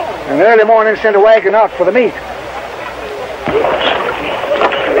 And early morning sent a wagon out for the meat.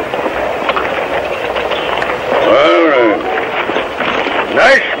 Well,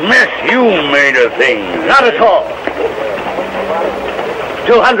 nice mess you made of things. Not at all.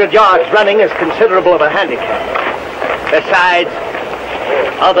 200 yards running is considerable of a handicap. Besides,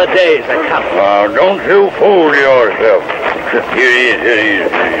 other days are coming. Now, don't you fool yourself. Here he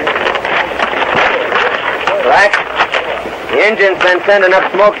is. Black, the engine's been sending up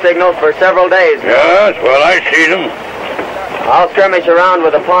smoke signals for several days now. Yes, well, I see them. I'll skirmish around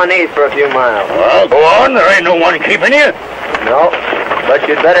with the Pawnees for a few miles. Well, go on. There ain't no one keeping you. No, but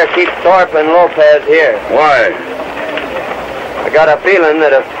you'd better keep Thorpe and Lopez here. Why? I got a feeling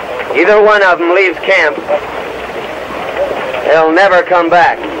that if either one of them leaves camp, they'll never come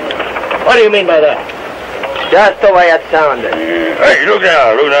back. What do you mean by that? Just the way it sounded. Hey, look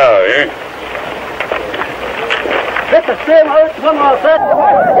now, eh? Get the same hurt one more set.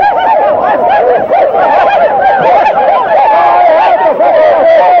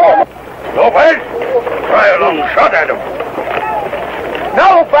 Lopez, try a long shot at him.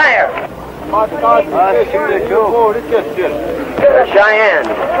 No fire! The Cheyenne.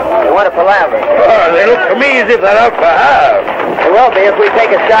 They want a palaver. Oh, they look to me as if they're out for half. It will be if we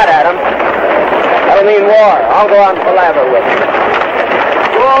take a shot at them. That'll mean war. I'll go out and palaver with them.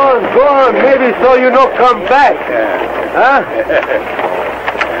 Go on. Maybe so you don't come back. Huh?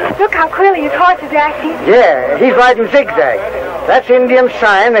 Look how clearly his horse is acting. Yeah, he's riding zigzag. That's Indian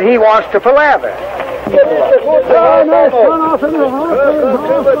sign that he wants to palaver.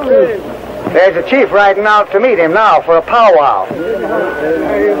 There's a chief riding out to meet him now for a powwow.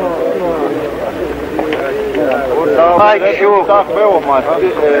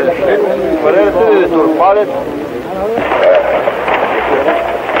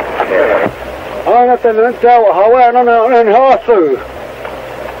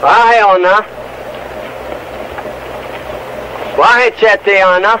 Aye, Anna. Why, Chetty,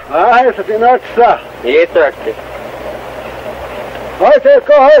 Anna? Aye, c'est une autre ça. Ye thirsty. I say,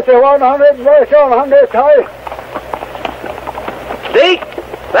 go ahead, say 100, right on 100 high. Zeke,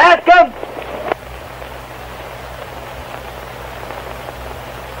 back him!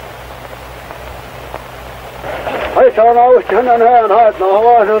 I saw I was turning her and hard now,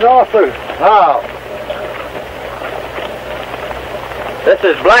 I was an officer. How? This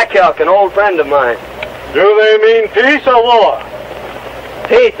is Black Elk, an old friend of mine. Do they mean peace or war?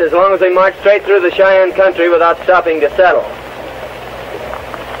 Peace, as long as they march straight through the Cheyenne country without stopping to settle.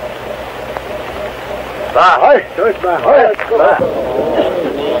 Bah. Aye, so it's back. Aye, let's go.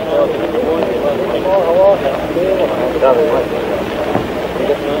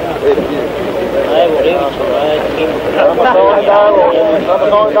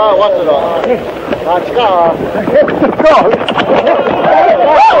 Let's go.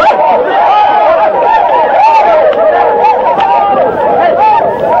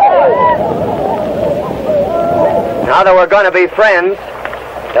 Now that we're going to be friends,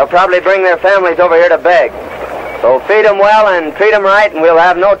 they'll probably bring their families over here to beg. So feed them well and treat them right, and we'll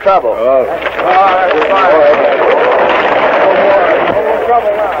have no trouble. All right. No more trouble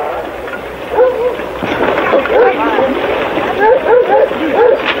now.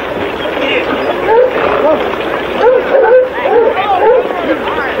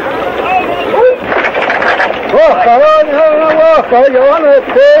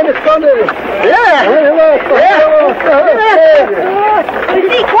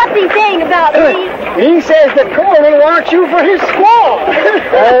 What's he saying about me? He says that Coleman wants you for his squaw.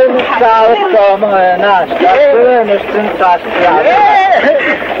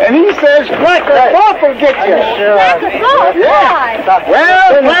 And he says Black Wolf will get you. Black Wolf? Why?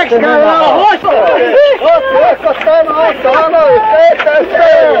 Well, Black's got a lot of horses.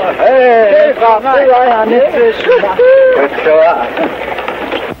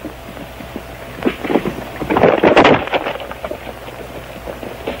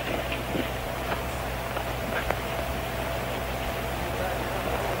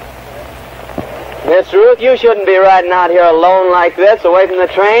 Miss Ruth, you shouldn't be riding out here alone like this, away from the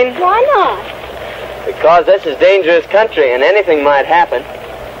train. Why not? Because this is dangerous country, and anything might happen.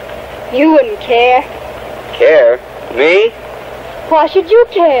 You wouldn't care. Care? Me? Why should you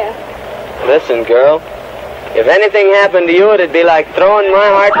care? Listen, girl. If anything happened to you, it'd be like throwing my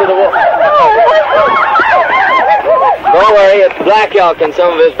heart to the wall. Don't worry, it's Black Elk and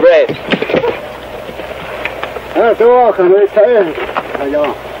some of his braves. That's all, Coleman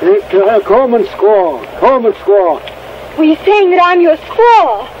squaw. Were you saying that I'm your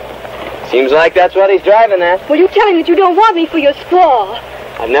squaw? Seems like that's what he's driving at. Well, you tell him that you don't want me for your squaw.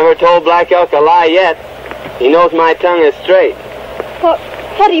 I've never told Black Elk a lie yet. He knows my tongue is straight. What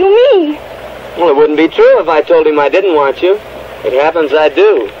do you mean? Well, it wouldn't be true if I told him I didn't want you. It happens I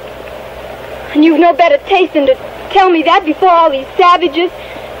do. And you've no better taste than to tell me that before all these savages?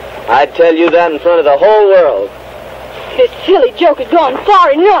 I'd tell you that in front of the whole world. This silly joke has gone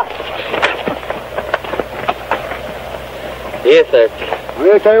far enough. You're thirsty.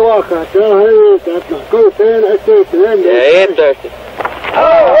 Yeah, you're thirsty.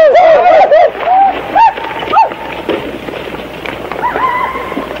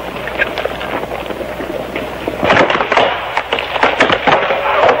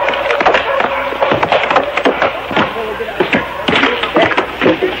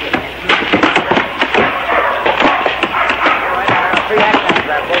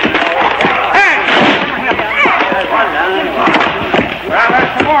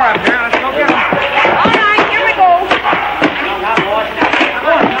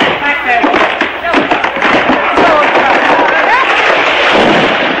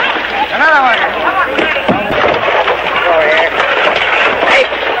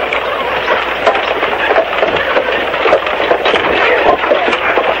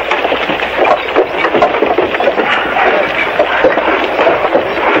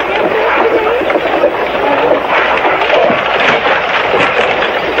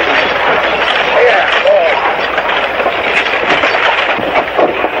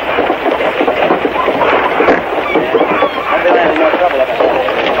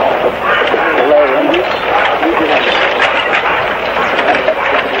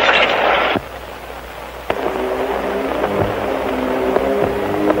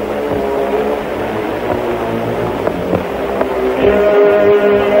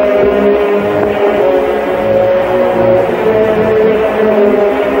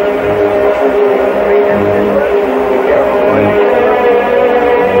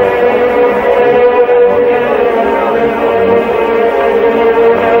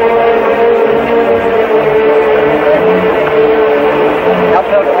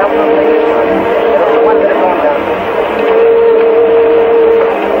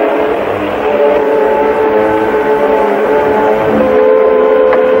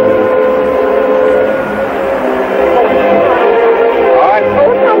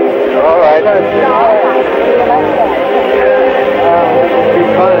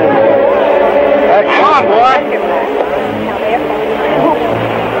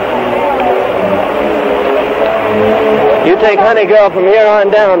 Take Honey Girl from here on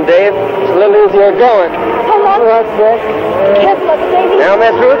down, Dave. It's a little easier going. Hold on. Careful of the baby. Now,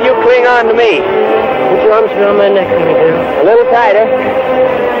 Miss Ruth, you cling on to me. Put your arms around my neck, Honey Girl. A little tighter.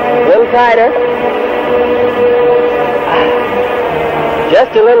 A little tighter.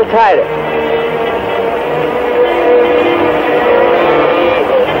 Just a little tighter.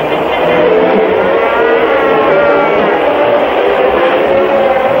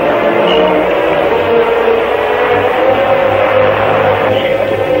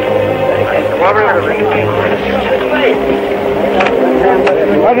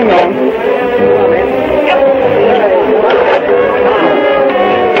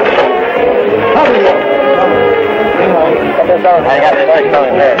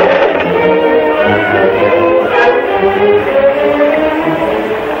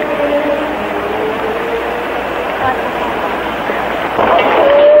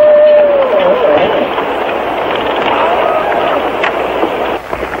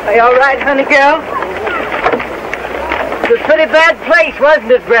 Are you all right, honey girl? It was a pretty bad place, wasn't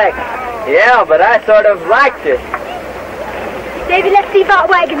it, Breck? Yeah, but I sort of liked it. Davy, let's see if our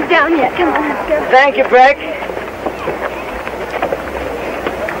wagon's down yet. Come on, let's go. Thank you, Breck.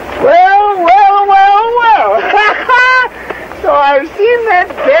 Well. So I've seen that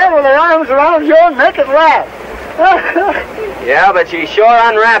gal with her arms around your neck at last. Yeah, but she sure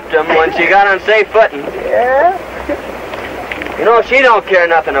unwrapped them when she got on safe footing. Yeah? You know, she don't care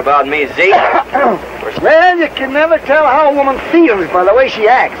nothing about me, Zeke. Well, you can never tell how a woman feels by the way she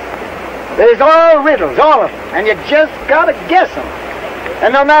acts. There's all riddles, all of them, and you just gotta guess them.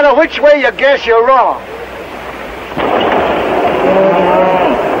 And no matter which way you guess, you're wrong.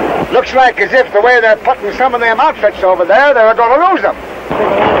 Looks like as if the way they're putting some of them outfits over there, they're gonna lose them.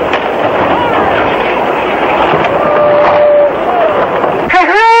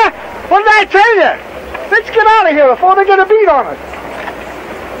 What did I tell you? Let's get out of here before they get a beat on us.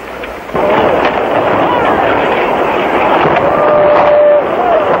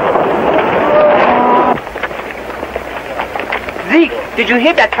 Zeke, did you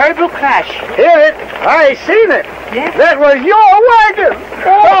hear that terrible crash? Hear it? I seen it. Yes? That was your wagon.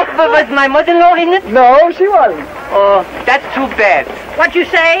 Oh, but was my mother-in-law in it? No, she wasn't. Oh, that's too bad. What'd you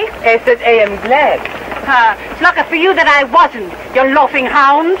say? I said I am glad. It's lucky for you that I wasn't, you loafing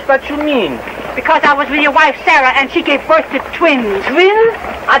hound. What you mean? Because I was with your wife, Sarah, and she gave birth to twins. Twins?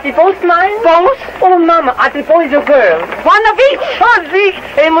 Are they both mine? Both? Oh, Mama, are they boys or girls? One of each. Oh, Zeke,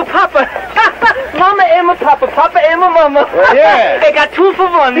 and my papa. Mama and my papa, papa and my mama. Well, yeah. They got 2 for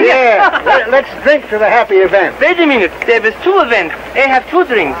 1. Yeah. Let's drink to the happy event. Wait a minute. There was 2 events. I have 2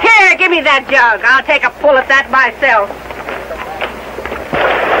 drinks. Here, give me that jug. I'll take a pull at that myself.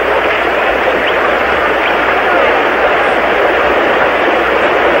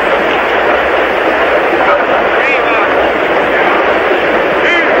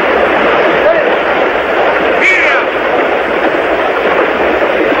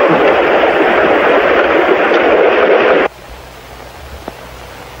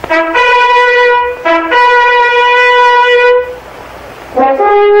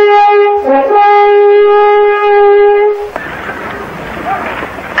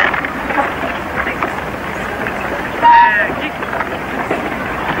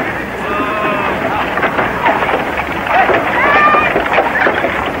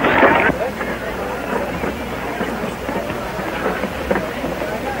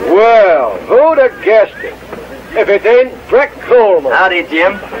 Well, who'd have guessed it? If it ain't Breck Coleman. Howdy,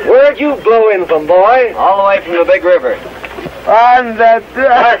 Jim. Where'd you blow in from, boy? All the way from the big river. On that...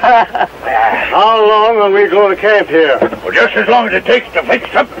 How long will we go to camp here? Well, just as long as it takes to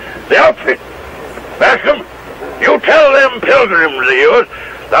fix up the outfit. Bascom, you tell them pilgrims of yours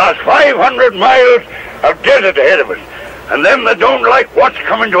there's 500 miles of desert ahead of us. And them that don't like what's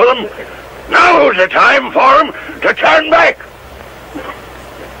coming to them, now's the time for them to turn back.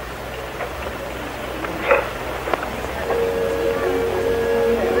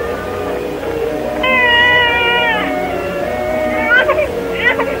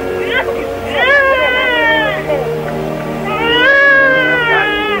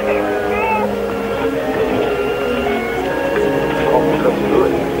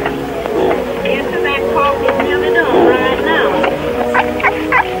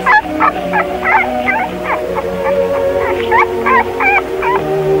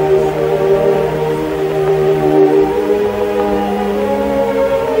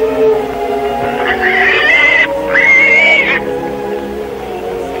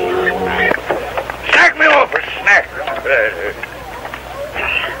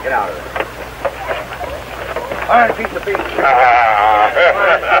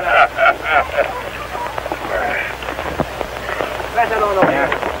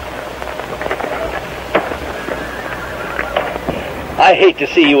 I hate to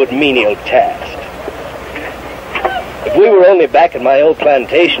see you at menial tasks. If we were only back at my old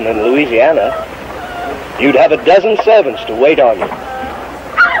plantation in Louisiana, you'd have a dozen servants to wait on you.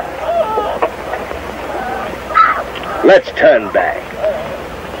 Let's turn back.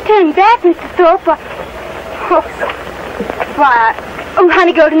 Turn back, Mr. Thorpe? Why,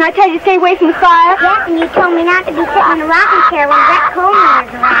 honey, girl, didn't I tell you to stay away from the fire? Yes, and you told me not to be sitting in a rocking chair when Breck Coleman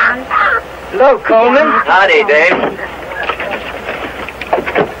is around. Hello, Coleman. Howdy, Dave.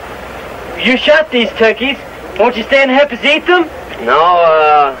 You shot these turkeys. Won't you stay and help us eat them? No,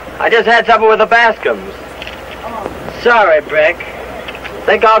 I just had supper with the Bascoms. Sorry, Breck.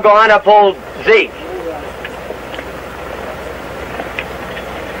 Think I'll go on up old Zeke.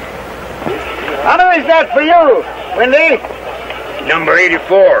 How is that for you, Windy? Number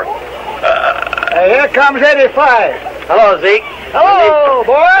 84. Here comes 85. Hello, Zeke. Hello,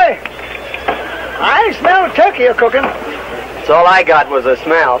 boy. Well, turkey you're cooking. That's all I got was a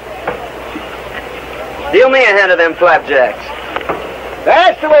smell. Deal me a hand of them flapjacks.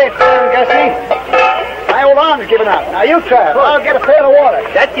 That's the way it's done, Gussie. My old arm's giving out. Now you try it. I'll get a pail of water.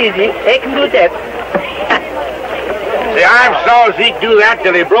 That's easy. I can do that. See, I saw Zeke do that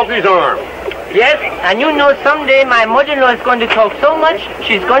till he broke his arm. Yes, and you know someday my mother-in-law is going to talk so much,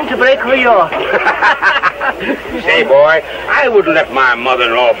 she's going to break her yaw. Say, boy, I wouldn't let my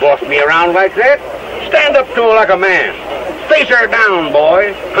mother-in-law boss me around like that. Stand up to her like a man. Face her down,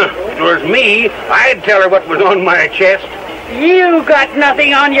 boy. If it was me, I'd tell her what was on my chest. You got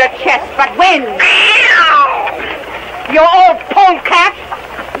nothing on your chest but wind. You old polecat.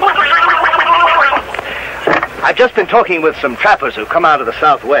 I've just been talking with some trappers who come out of the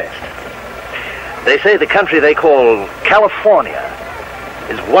Southwest. They say the country they call California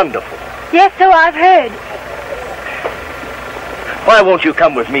is wonderful. Yes, so I've heard. Why won't you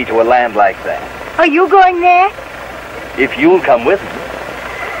come with me to a land like that? Are you going there? If you'll come with me.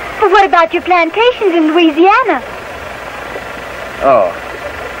 But what about your plantations in Louisiana? Oh.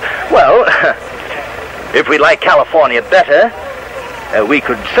 Well, if we like California better, we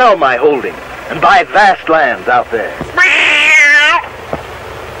could sell my holding and buy vast lands out there.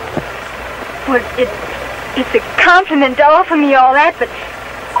 Well, it's a compliment to offer me all that, but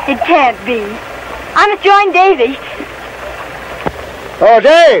it can't be. I must join Davy. Oh,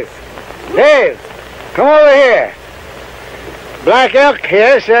 Dave! Dave, come over here. Black Elk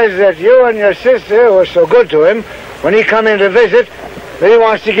here says that you and your sister were so good to him when he come in to visit that he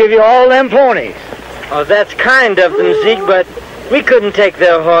wants to give you all them ponies. Oh, that's kind of them, Zeke, but we couldn't take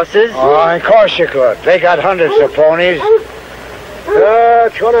their horses. Oh, of course you could. They got hundreds of ponies.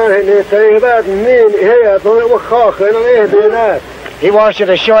 He wants you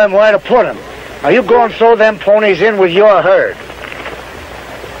to show him where to put them. Now you go and throw them ponies in with your herd.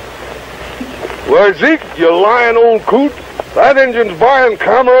 Well, Zeke, you lying old coot. That engine's buying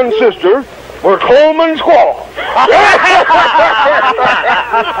Cameron's sister for Coleman's squaw.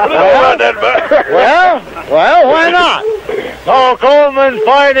 Well, why not? Oh, Coleman's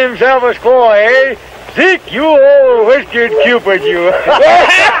find himself a squaw, eh? Zeke, you old whiskered Cupid, you.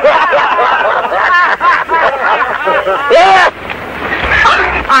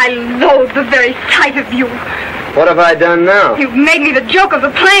 I loathe the very sight of you. What have I done now? You've made me the joke of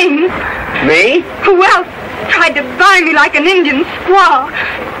the plains. Me? Who else tried to buy me like an Indian squaw?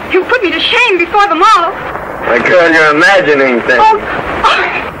 You put me to shame before them all. Girl, you're imagining things.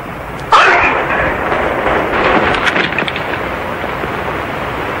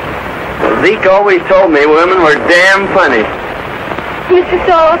 Zeke always told me women were damn funny. Mr.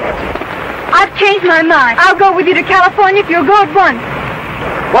 Saul, I've changed my mind. I'll go with you to California if you'll go at once.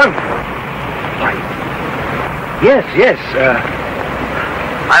 One. Yes.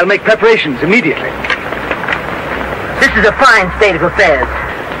 I'll make preparations immediately. This is a fine state of affairs.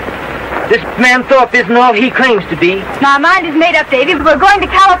 This man Thorpe isn't all he claims to be. My mind is made up, Davy. We're going to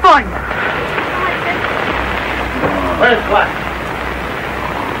California. Where's what?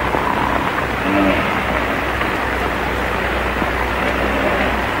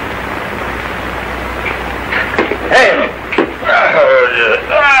 Hey!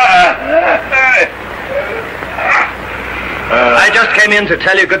 I just came in to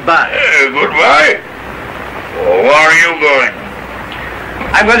tell you goodbye. Goodbye? Where are you going?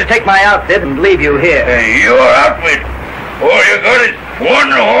 I'm going to take my outfit and leave you here. Your outfit? All you got is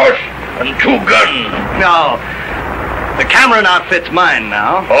one horse and two guns. No. The Cameron outfit's mine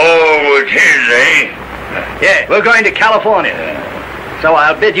now. Oh, it's his, eh? Yeah, we're going to California. So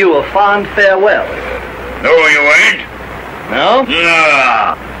I'll bid you a fond farewell. No, you ain't. No?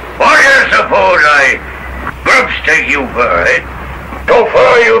 Nah. What do you suppose I grubs take you for, eh? So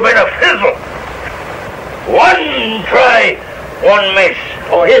far you've been a fizzle. One try, one miss.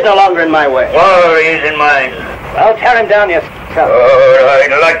 Oh, he's no longer in my way. Oh, he's in mine. Well, tear him down yourself. Oh,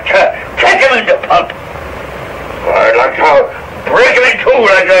 I'd like to take him into pulp. I'd like to break him in two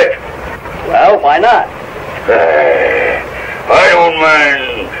like that. Well, why not? I don't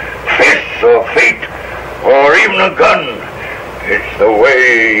mind fists or feet or even a gun. It's the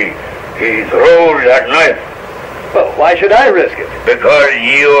way he throws that knife. Well, why should I risk it? Because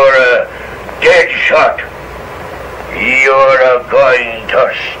you're a dead shot. You're going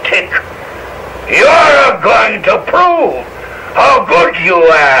to stick. You're going to prove how good you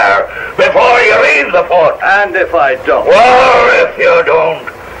are before you leave the fort. And if I don't? Well, if you don't,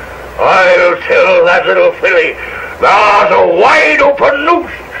 I'll tell that little filly there's a wide open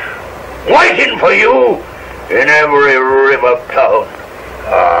noose waiting for you in every river town.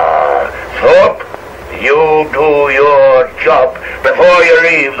 Thorpe, you do your job before you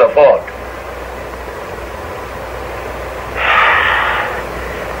leave the fort.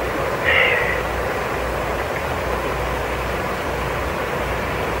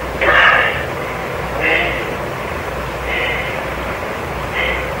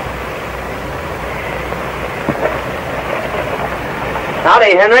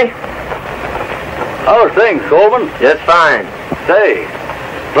 Howdy, Henry. How's things, Coleman? Just fine. Say,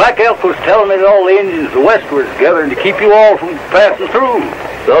 Black Elk was telling me that all the Indians westward is gathering to keep you all from passing through.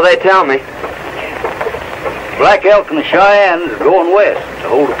 So they tell me. Black Elk and the Cheyennes are going west to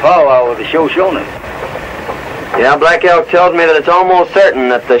hold a powwow with the Shoshones. Yeah, Black Elk tells me that it's almost certain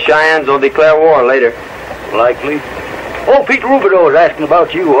that the Cheyennes will declare war later. Likely. Oh, Pete Rubidoux was asking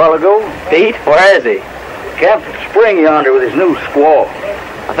about you a while ago. Pete? Where is he? Camped at the spring yonder with his new squaw.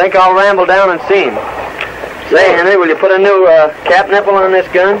 I think I'll ramble down and see him. Say, Henry, will you put a new cap nipple on this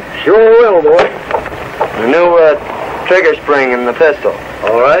gun? Sure will, boy. A new trigger spring in the pistol.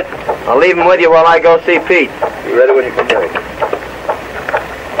 All right. I'll leave him with you while I go see Pete. Be ready when you come back.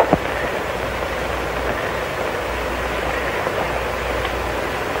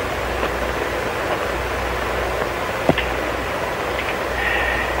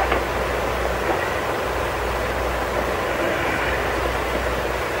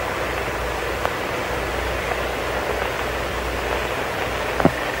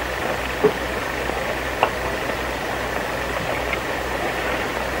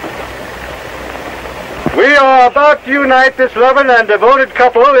 We are about to unite this loving and devoted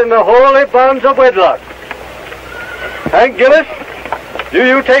couple in the holy bonds of wedlock. Hank Gillis, do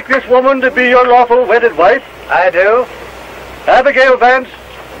you take this woman to be your lawful wedded wife? I do. Abigail Vance,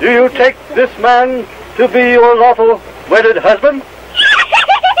 do you take this man to be your lawful wedded husband?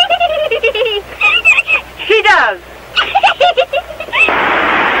 He does.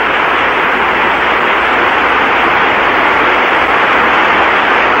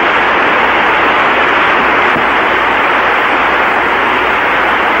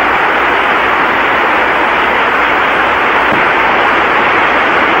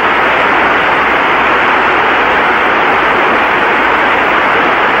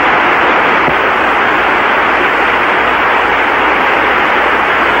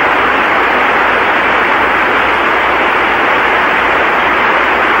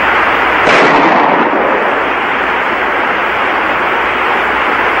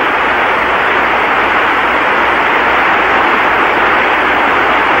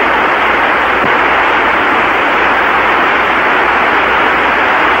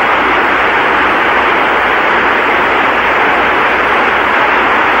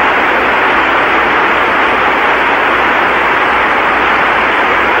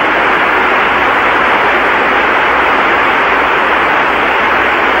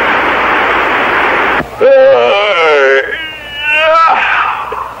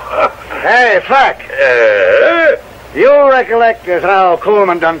 Hey, Flack. You recollect as how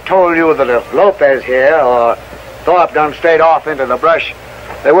Coleman done told you that if Lopez here or Thorpe done stayed off into the brush,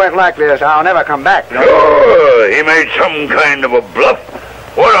 they weren't likely as how never come back, no? Sure, he made some kind of a bluff.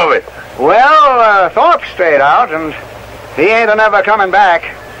 What of it? Well, Thorpe stayed out, and he ain't never coming back.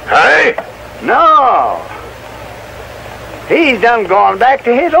 Hey? No. He's done gone back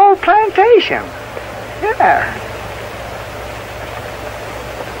to his old plantation. Yeah.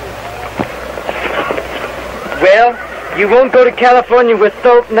 Well, you won't go to California with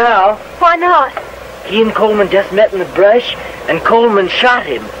Thorpe now. Why not? He and Coleman just met in the brush, and Coleman shot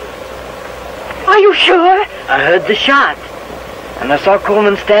him. Are you sure? I heard the shot, and I saw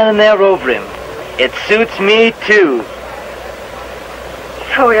Coleman standing there over him. It suits me, too.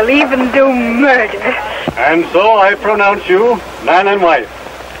 So he'll even do murder. And so I pronounce you man and wife.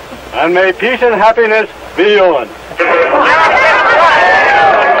 And may peace and happiness be yours.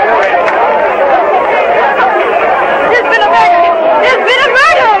 There's been a murder! There's been a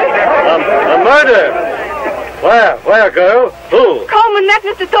murder! A murder? Where, girl? Who? Coleman met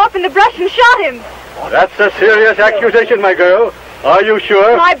Mr. Thorpe in the brush and shot him. That's a serious accusation, my girl. Are you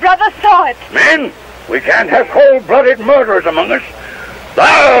sure? My brother saw it. Men, we can't have cold-blooded murderers among us.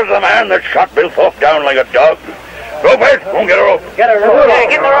 There's the man that shot Bill Thorpe down like a dog. Lopez, go and get a rope. Get a rope. Yeah,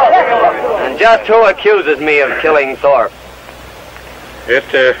 get the rope. And just who accuses me of killing Thorpe?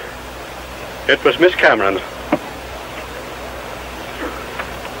 It was Miss Cameron.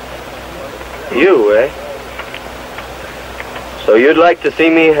 You, eh? So you'd like to see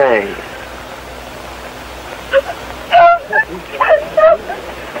me hanged?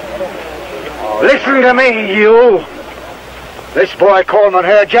 Listen to me, you. This boy Coleman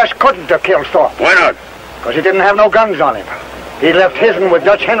here just couldn't have killed Thorpe. Why not? Because he didn't have no guns on him. He left his'n with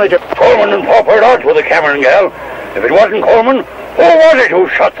Dutch Henry to... Coleman and Thorpe heard out with the Cameron gal. If it wasn't Coleman, who was it who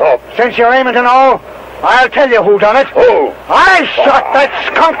shot Thorpe? Since you're aiming to know, I'll tell you who done it. Who? I shot that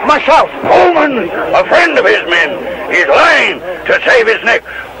skunk myself. Coleman, a friend of his men. He's lying to save his neck.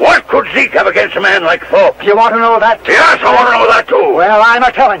 What could Zeke have against a man like Thorpe? You want to know that? Yes, I want to know that too. Well, I'm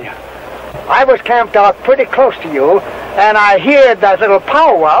a-telling you. I was camped out pretty close to you And I heard that little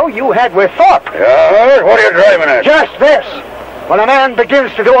powwow you had with Thorpe. Yeah, what are you driving at? Just this. When a man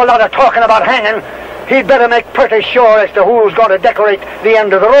begins to do a lot of talking about hanging, he'd better make pretty sure as to who's going to decorate the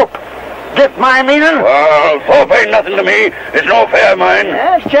end of the rope. Get my meaning? Well, Thorpe ain't nothing to me. It's no affair of mine.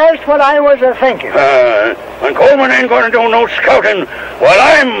 That's just what I was a-thinking. When Coleman ain't going to do no scouting while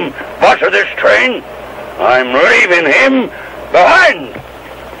I'm boss of this train, I'm leaving him behind.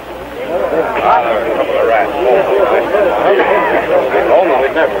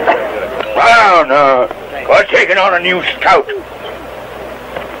 Well, no. We're taking on a new scout.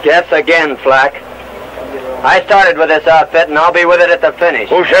 Guess again, Flack. I started with this outfit, and I'll be with it at the finish.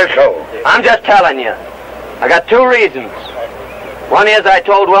 Who says so? I'm just telling you. I got two reasons. One is I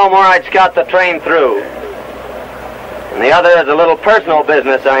told Wilmore I'd scout the train through. And the other is a little personal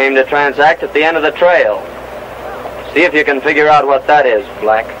business I aim to transact at the end of the trail. See if you can figure out what that is,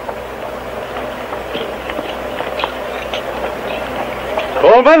 Flack.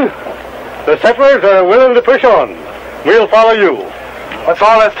 Coleman, the settlers are willing to push on. We'll follow you. What's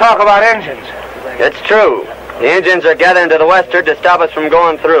all this talk about engines? It's true. The Indians are gathering to the westward to stop us from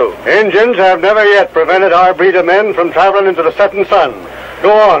going through. Indians have never yet prevented our breed of men from traveling into the setting sun.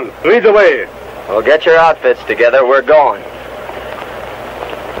 Go on, lead the way. Well, get your outfits together. We're going.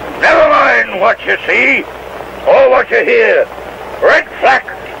 Never mind what you see or what you hear. Red Flack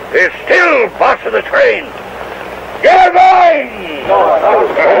is still boss of the train. Get going!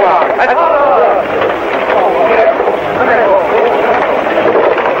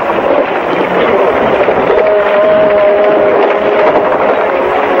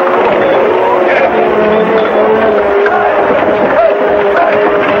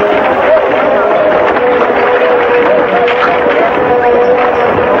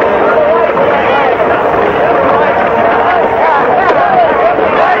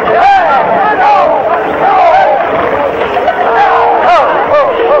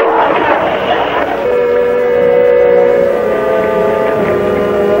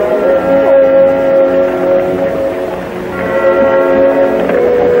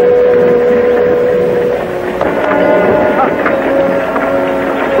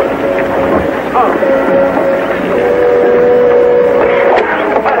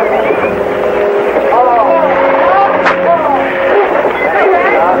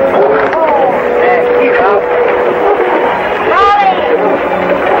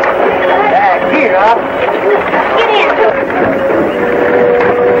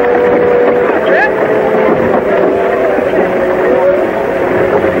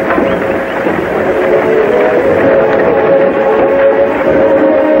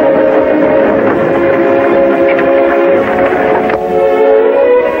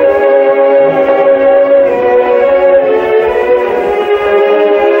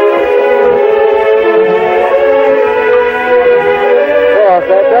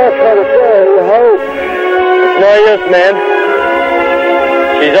 Man.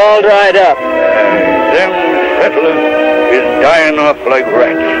 She's all dried up. Them settlers is dying off like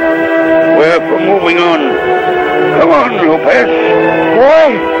rats. We're for moving on. Come on, Lopez.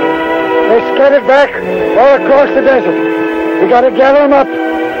 Boy, they scattered back all across the desert. We got to gather them up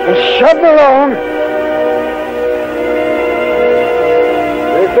and shove them along.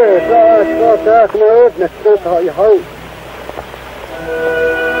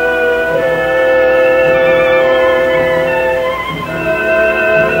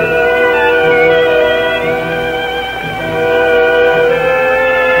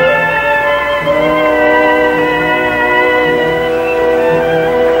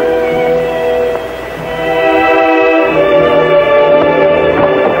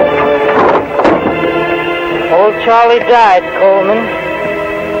 Charlie died, Coleman.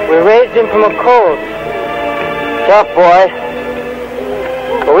 We raised him from a colt. Tough boy.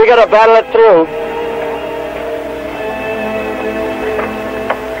 But we gotta battle it through.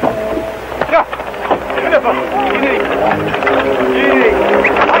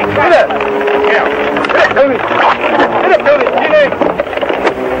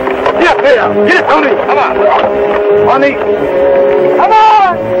 Get it, Tony! Come on! Tony! Come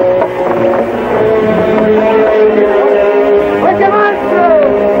on! Put your on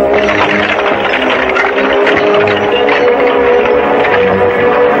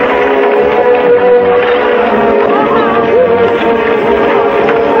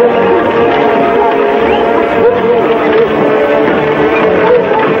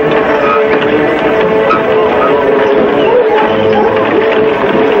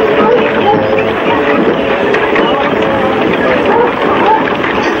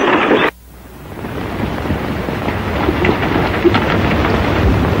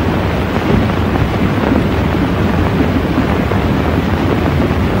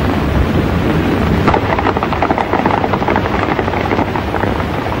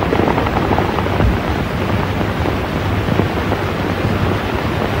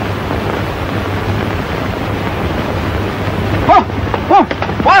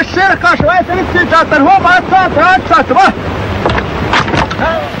Sattan, huomaat, saatava!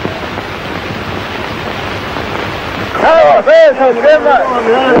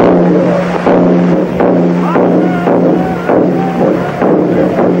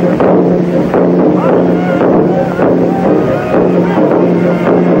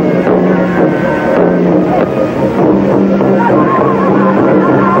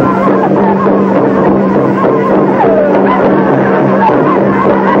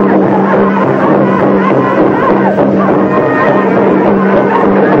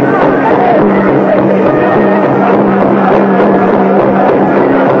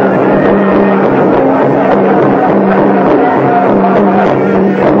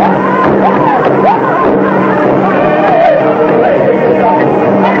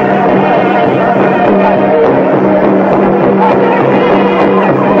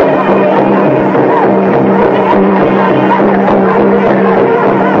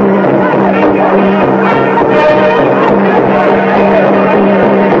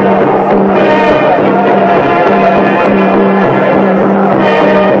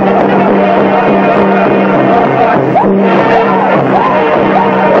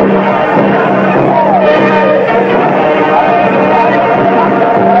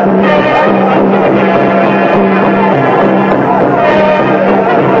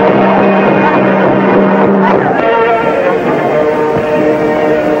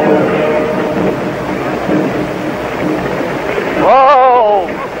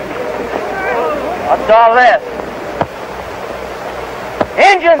 All this.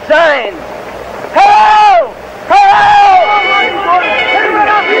 Engine signs! Hello! Hello!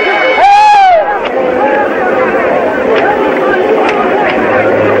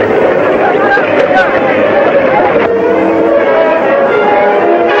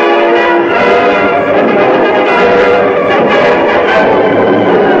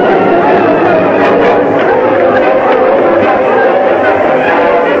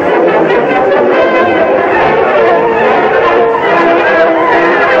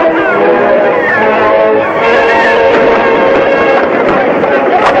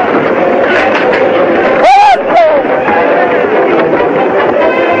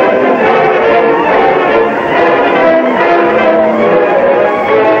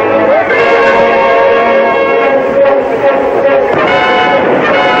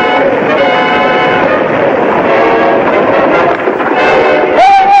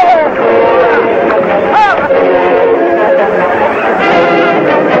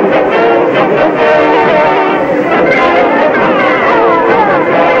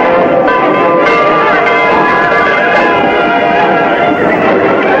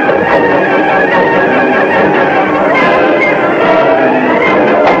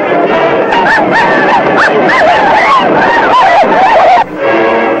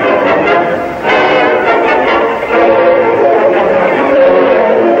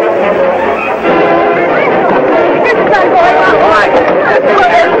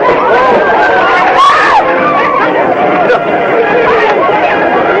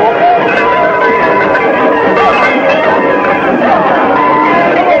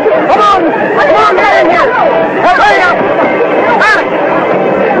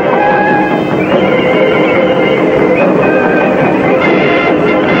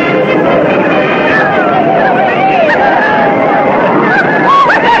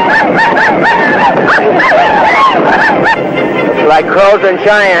 Like crows and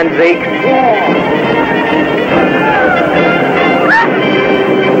Cheyennes, Zeke.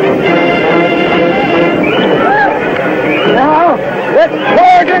 Now, let's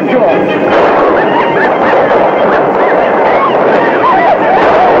charge into them.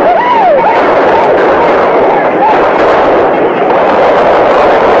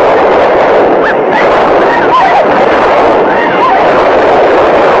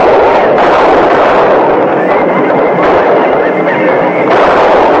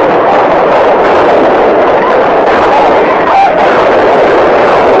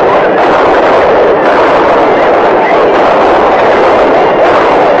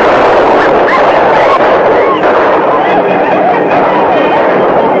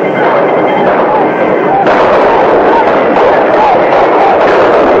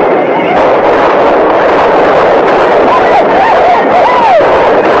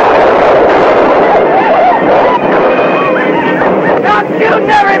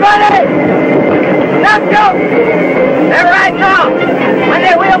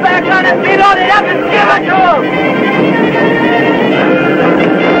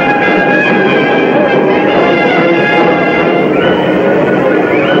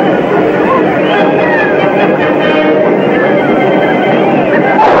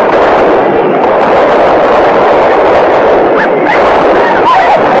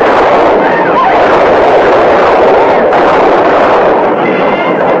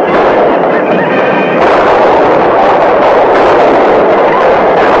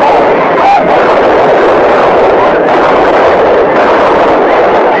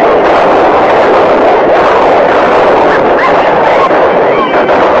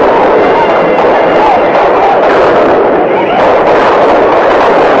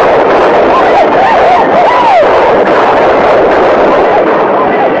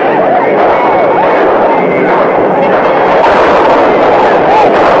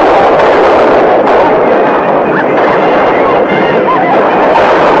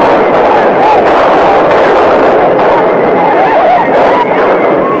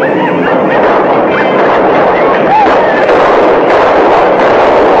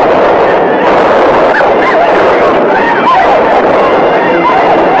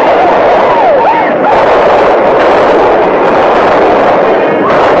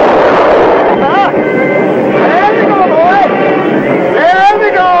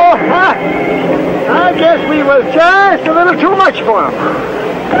 much for him.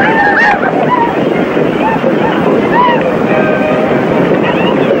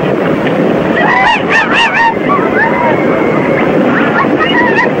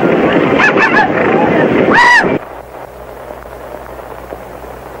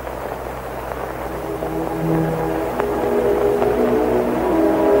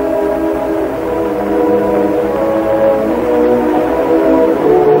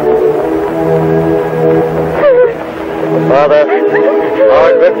 Father,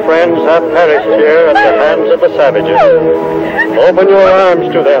 our good friends have perished here at the hands of the savages. Open your arms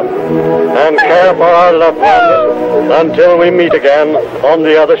to them and care for our loved ones until we meet again on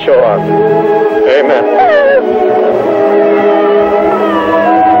the other shore. Amen.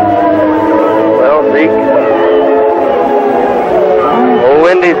 Well, Zeke, old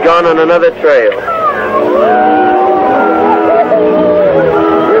Wendy's gone on another trail.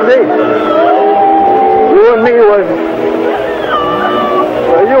 You and me was,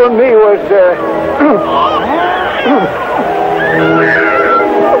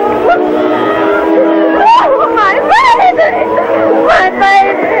 My baby! My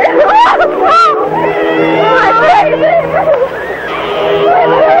baby! My baby!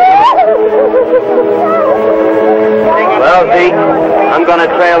 Well, Zeke, I'm going to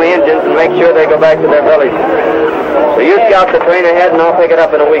trail the Indians and make sure they go back to their villages. So you scout the train ahead and I'll pick it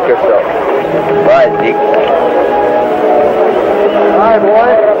up in a week or so. Bye, Zeke. Bye,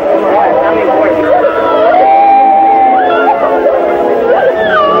 boy.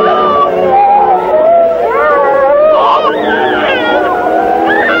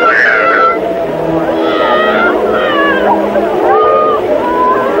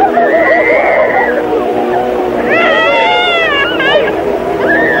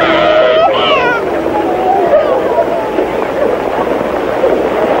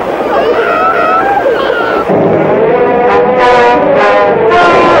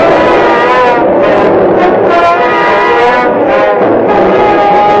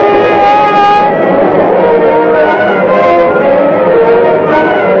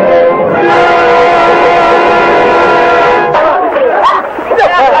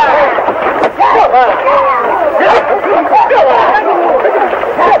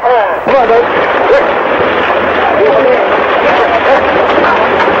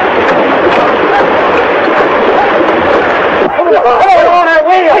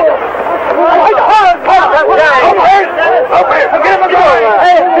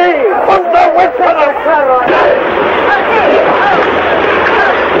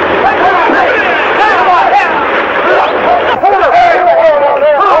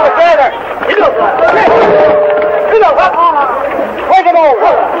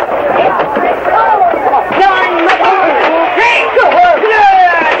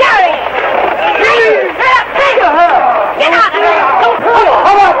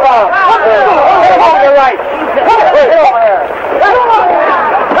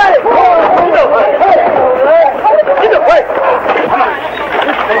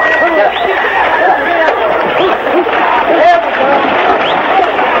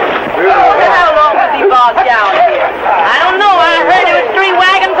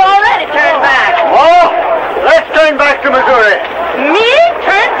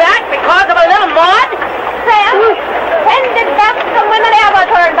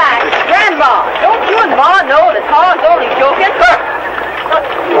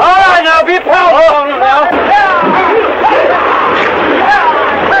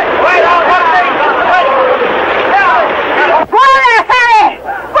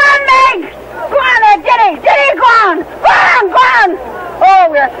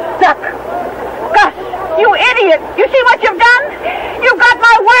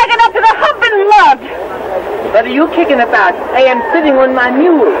 I am sitting on my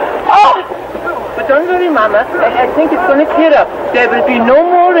mule. Oh! But don't worry, Mama. I think it's going to clear up. There will be no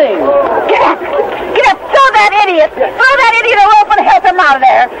more rain. Get up! Get up! Throw that idiot! Throw that idiot a rope and help him out of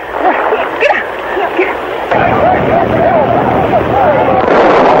there! Get up! Get up!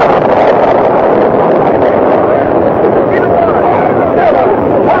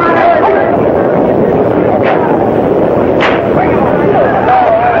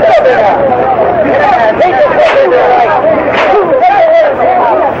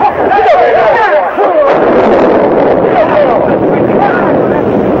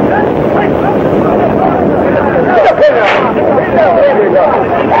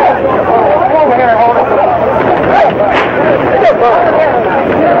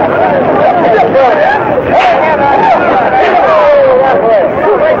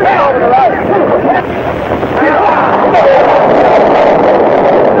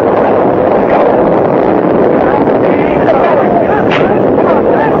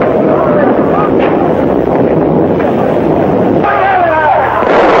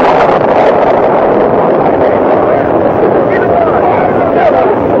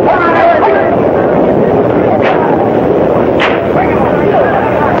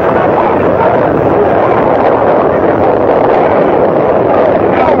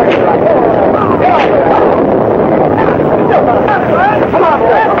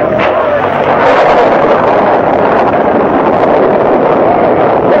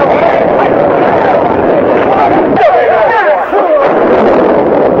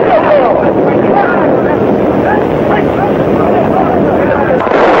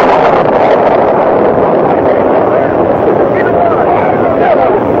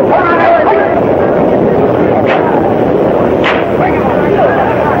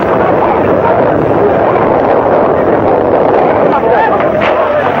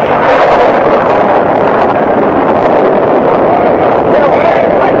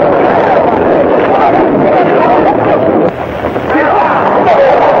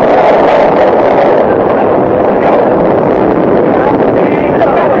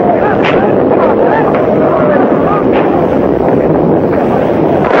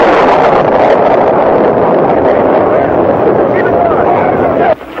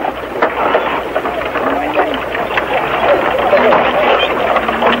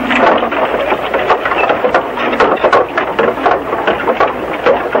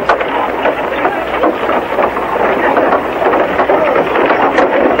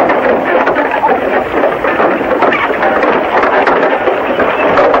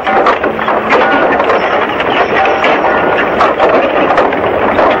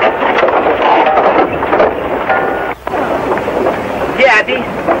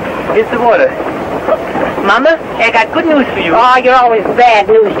 water. Mama, I got good news for you. Oh, you're always bad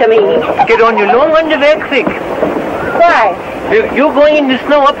news to me. Get on your long underwear quick. Why? You're going in the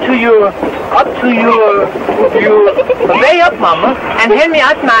snow up to your, way up, Mama, and hand me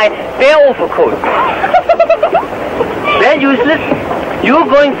out my bare overcoat. Well, useless, you're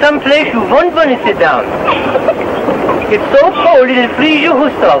going someplace you won't want to sit down. It's so cold it'll freeze your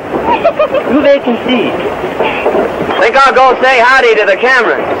hoofs off. You wait and see. Think I'll go say howdy to the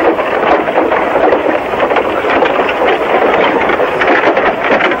Camerons.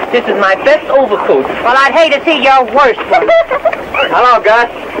 This is my best overcoat. Well, I'd hate to see your worst one. Hello, Gus.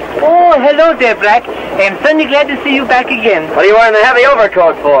 Oh, hello there, Black. I'm certainly glad to see you back again. What are you wearing the heavy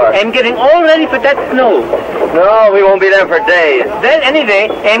overcoat for? I'm getting all ready for that snow. No, we won't be there for days. Well, anyway,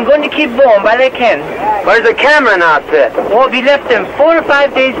 I'm going to keep warm while I can. Where's the Cameron outfit? Oh, we left them 4 or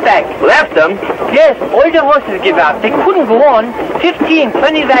 5 days back. Left them? Yes, all the horses give out. They couldn't go on. 15,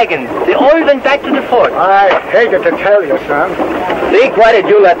 20 wagons. They all went back to the fort. I hated to tell you, son. Zeke, why did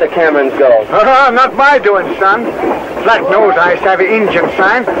you let the Camerons go? Not my doing, son. Flat knows I have an Injun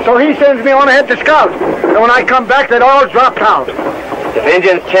sign, so he sends me on ahead to scout. And when I come back, they'd all drop out. If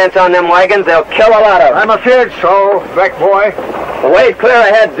Indians chance on them wagons, they'll kill a lot of them. I'm afraid so, Black boy. The way's clear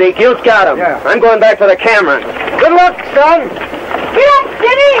ahead, Zeke. You scout them. Yeah. I'm going back for the Camerons. Good luck, son. Get up,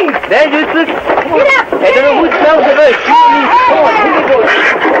 Jenny! There, useless. Get up, I don't know who smells the worst. You and me. Come on, here we go.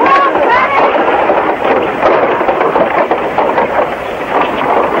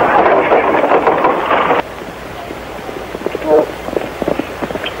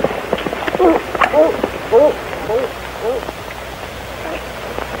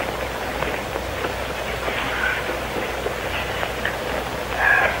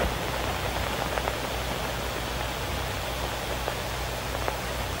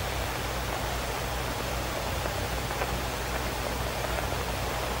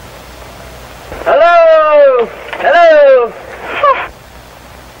 Hello! Hello!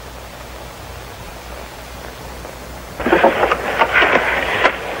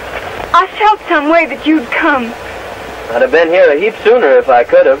 I felt some way that you'd come. I'd have been here a heap sooner if I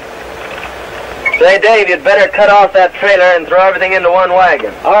could have. Say, Dave, you'd better cut off that trailer and throw everything into one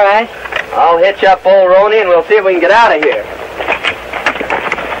wagon. All right. I'll hitch up old Roney and we'll see if we can get out of here.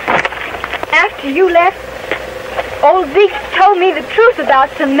 After you left, old Zeke told me the truth about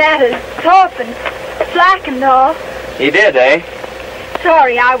some matters, Thorpe and Slack and all. He did, eh?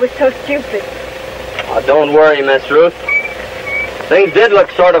 Sorry I was so stupid. Oh, don't worry, Miss Ruth. Things did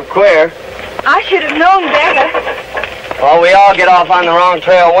look sort of queer. I should have known better. Well, we all get off on the wrong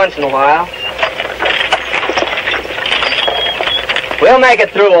trail once in a while. We'll make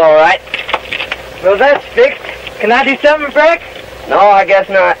it through all right. Well, that's fixed. Can I do something, Frank? No, I guess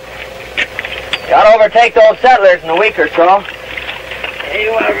not. Gotta overtake those settlers in a week or so. Here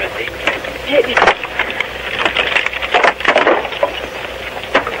you are, Ruthie.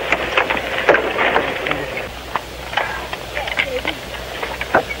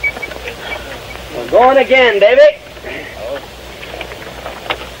 We're going again, baby.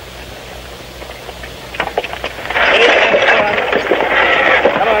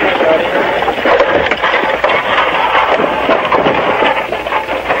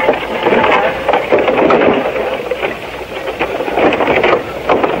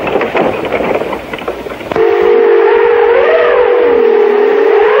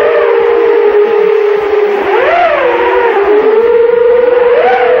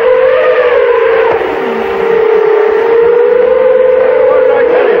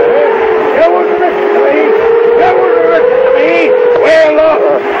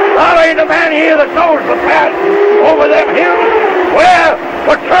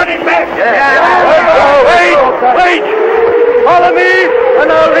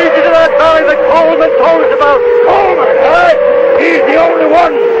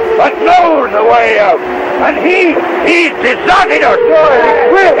 He's deserted us.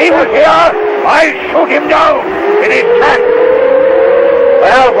 He was here. I shoot him down in his tent.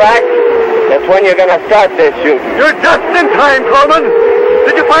 Well, Black, that's when you're going to start this shooting. You're just in time, Coleman.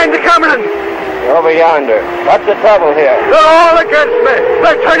 Did you find the Camerons? Over yonder. What's the trouble here? They're all against me.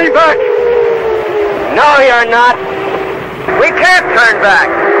 They're turning back. No, you're not. We can't turn back.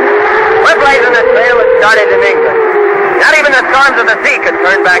 We're blazing a trail that started in England. Not even the storms of the sea could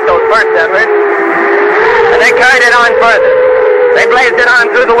turn back those first settlers. And they carried it on further. They blazed it on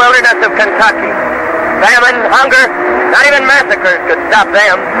through the wilderness of Kentucky. Famine, hunger, not even massacres could stop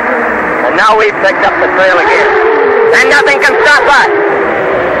them. And now we've picked up the trail again. And nothing can stop us.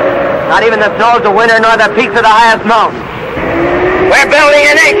 Not even the snows of winter nor the peaks of the highest mountains. We're building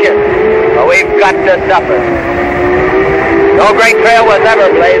a nation, but we've got to suffer. No great trail was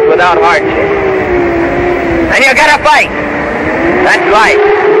ever blazed without hardship. And you gotta fight. That's life.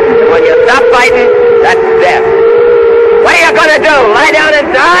 And when you stop fighting, that's death. What are you gonna do? Lie down and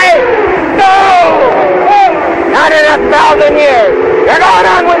die? No! Not in 1,000 years. You're going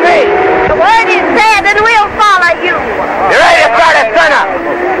on with me. The word is said, and we'll follow you. You ready to start a sun-up?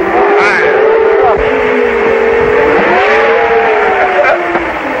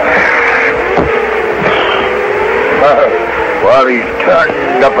 Well, he's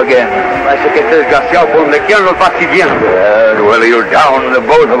turned up again. Parece que este desgraciado por donde quiera nos va siguiendo. Well, you're down, the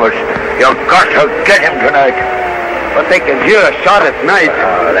both of us. You've got to get him tonight. But they can hear a shot at night.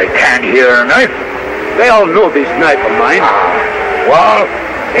 They can't hear a knife. They all know this knife of mine. Well,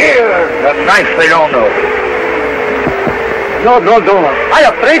 here's the knife they don't know. No.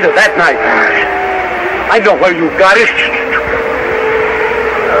 I'm afraid of that knife. I know where you got it.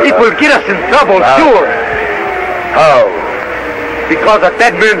 It will get us in trouble, sure. How? Because a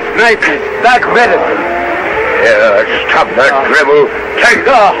dead man's knife is bad medicine. Yeah, stop that dribble. Take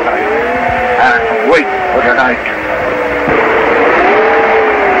off. And wait for the night.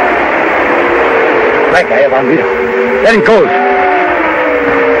 Like I have on me. There he goes.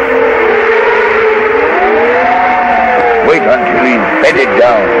 Wait until he's bedded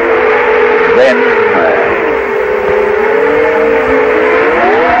down. Then...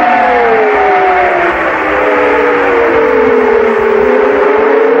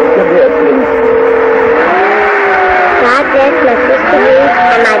 God bless my sister Ruth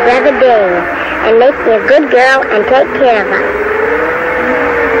and my brother Dave, and make me a good girl and take care of her.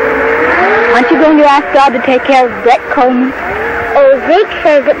 Aren't you going to ask God to take care of Brett Coleman? Oh, Zeke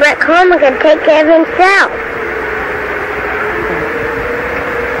says that Brett Coleman can take care of himself.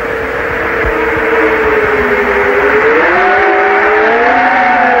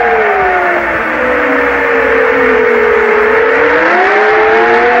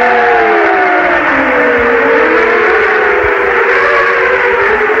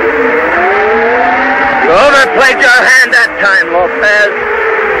 You overplayed your hand that time, Lopez.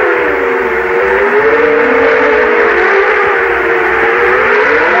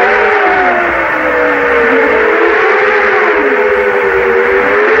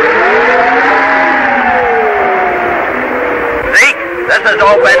 This is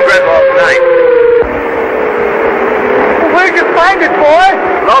old Ben Griswold's knife. Where'd you find it, boy?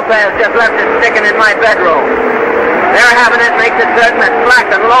 Lopez just left it sticking in my bedroom. Their having it makes it certain that Slack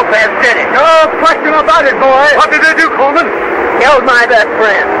and Lopez did it. No question about it, boy. What did they do, Coleman? Killed my best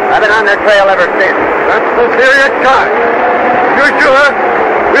friend. I've been on their trail ever since. That's a serious charge. You're sure?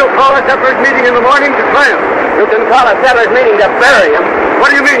 We'll call a settlers meeting in the morning to try him. You can call a settlers meeting to bury him.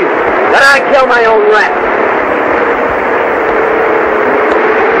 What do you mean? That I kill my own rat.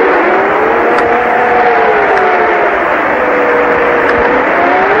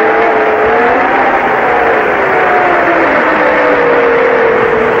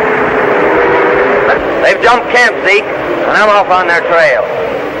 They've jumped camp, Zeke, and I'm off on their trail.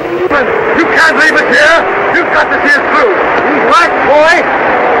 You can't leave us here. You've got to see us through. He's right, boy.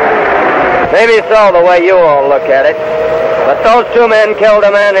 Maybe so, the way you all look at it. But those two men killed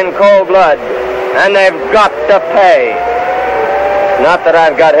a man in cold blood, and they've got to pay. Not that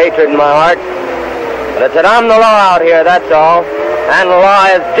I've got hatred in my heart, but it's that I'm the law out here, that's all. And the law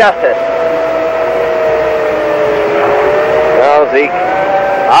is justice. Well, Zeke,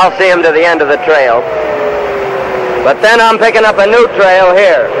 I'll see him to the end of the trail. But then I'm picking up a new trail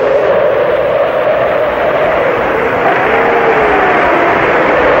here.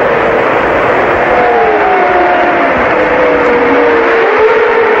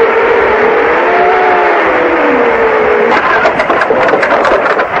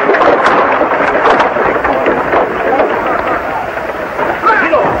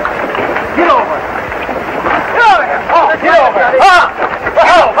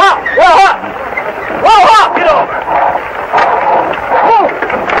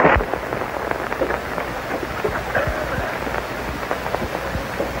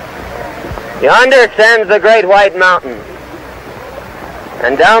 Yonder stands the great white mountain.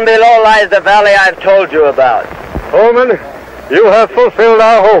 And down below lies the valley I've told you about. Coleman, you have fulfilled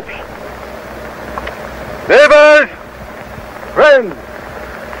our hopes. Neighbors, friends,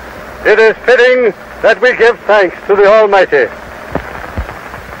 it is fitting that we give thanks to the Almighty.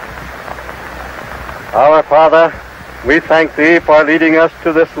 Our Father, we thank Thee for leading us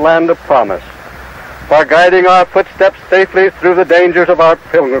to this land of promise, for guiding our footsteps safely through the dangers of our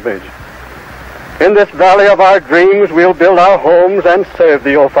pilgrimage. In this valley of our dreams we'll build our homes and serve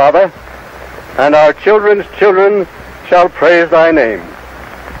Thee, O Father, and our children's children shall praise Thy name.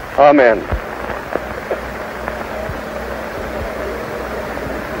 Amen.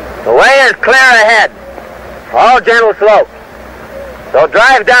 The way is clear ahead. All gentle slopes. So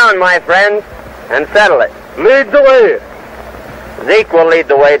drive down, my friends, and settle it. Lead the way. Zeke will lead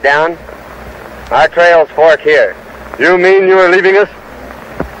the way down. Our trails fork here. You mean you are leaving us?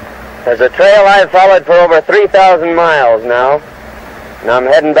 There's a trail I've followed for over 3,000 miles now. And I'm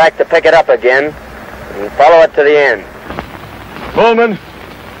heading back to pick it up again and follow it to the end. Coleman,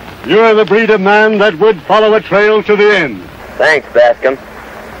 you are the breed of man that would follow a trail to the end. Thanks, Bascom.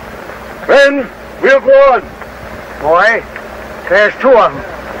 Then we'll go on. Boy, there's two of them.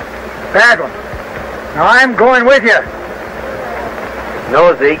 Bad ones. Now I'm going with you.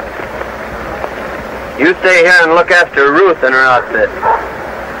 No, Zeke. You stay here and look after Ruth and her outfit.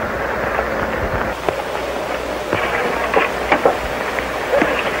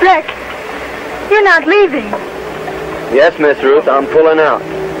 Fleck, you're not leaving. Yes, Miss Ruth, I'm pulling out.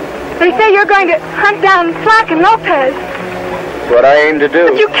 They say you're going to hunt down Flack and Lopez. That's what I aim to do.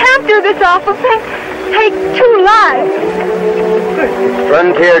 But you can't do this awful thing. Take 2 lives.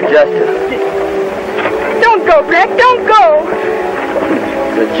 Frontier justice. Don't go, Fleck, don't go.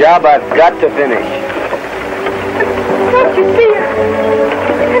 The job I've got to finish. Don't you see?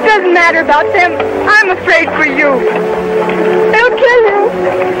 It doesn't matter about them. I'm afraid for you. They'll kill you.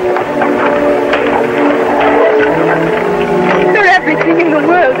 They're everything in the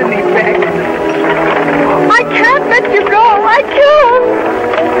world to me, Fleck. I can't let you go. I can't.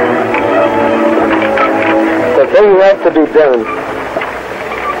 The thing left to be done.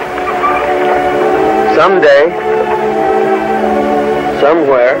 Someday,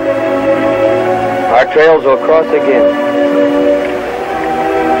 somewhere, our trails will cross again.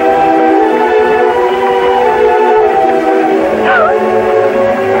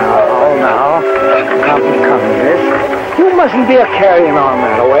 Now, come, miss. You mustn't be a carrying on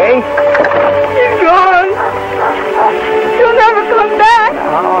that way. He's gone. You'll never come back.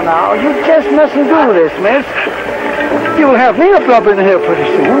 Now, you just mustn't do this, miss. You'll have me up in here pretty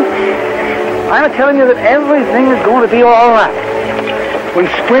soon. I'm telling you that everything is going to be all right. When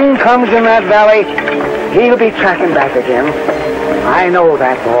spring comes in that valley, he'll be tracking back again. I know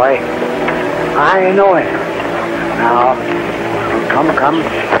that, boy. I know it. Now, come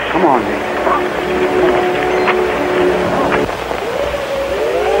on, miss.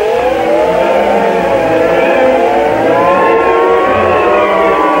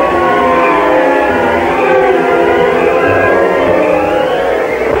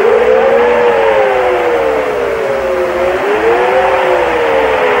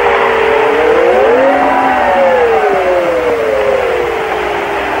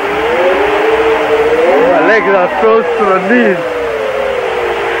 Close to the knees.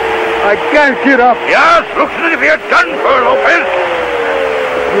 I can't get up. Yes, looks as if you're done for, Lopez.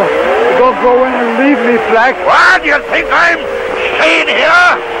 Don't go in and leave me, Black. What? You think I'm staying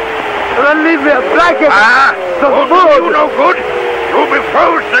here? Don't leave me, Black. Won't do no good. You'll be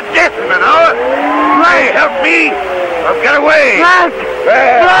froze to death in an hour. Hey, help me. I'll get away. Black!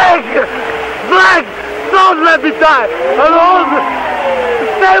 Black! Black! Don't let me die. Alone.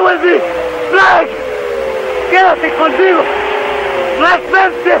 Stay with me. Black! Quédate conmigo. Black,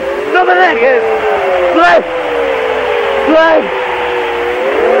 vente. No me dejes. Black. Black.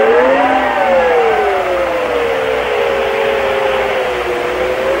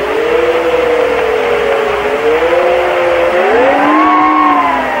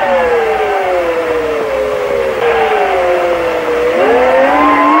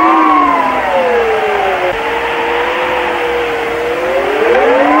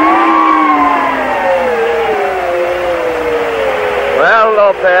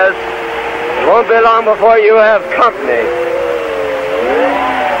 Lopez. It won't be long before you have company.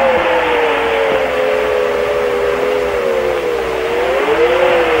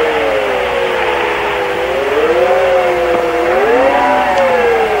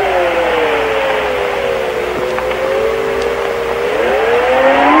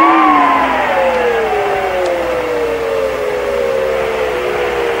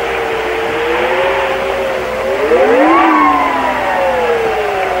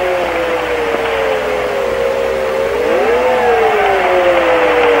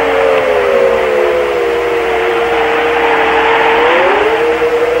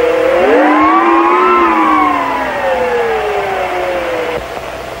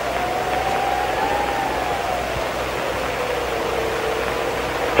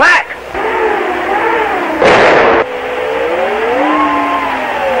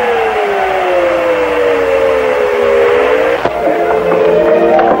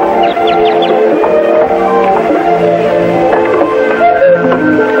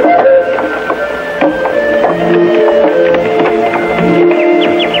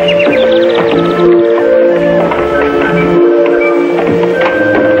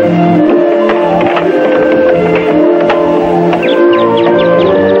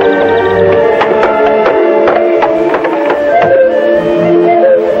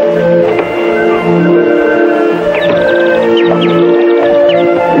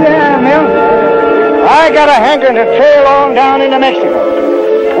 I got a hankering to trail on down into Mexico.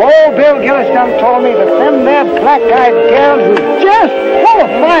 Old Bill Gillis done told me that them there black-eyed gals was just full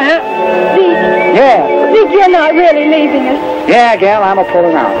of fire. Zeke. Yeah. Zeke, you're not really leaving us. Yeah, gal, I'm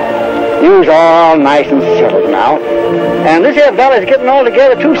a-pulling out. You's all nice and settled now. And this here fella's getting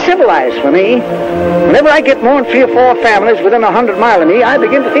altogether too civilized for me. Whenever I get more than 3 or 4 families within 100 miles of me, I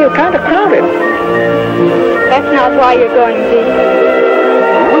begin to feel kind of crowded. That's not why you're going, Zeke.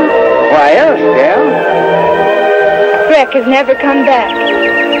 Why else, gal? Breck has never come back.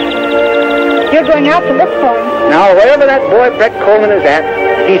 You're going out to look for him. Now, wherever that boy Brett Coleman is at,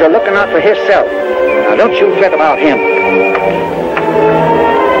 he's a-looking out for himself. Now, don't you fret about him.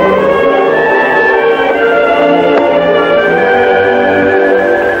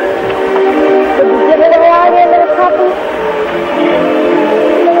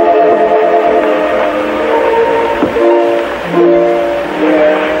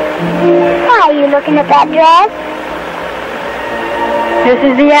 Why are you looking at that dress? This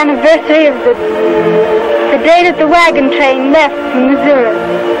is the anniversary of the day that the wagon train left from Missouri.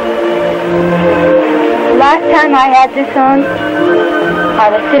 The last time I had this on, I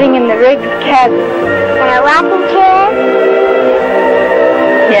was sitting in the rigged cabin. In a rocking chair?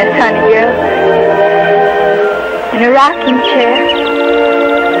 Yes, honey girl. In a rocking chair.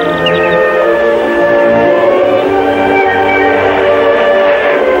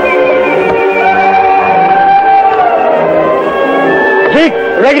 Zeke,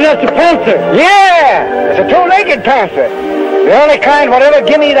 reckon that's a panther. Yeah, it's a 2-legged panther. The only kind whatever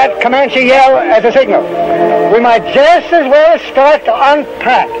give me that Comanche yell as a signal. We might just as well start to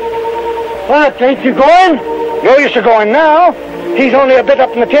unpack. What, ain't you going? No use of going now. He's only a bit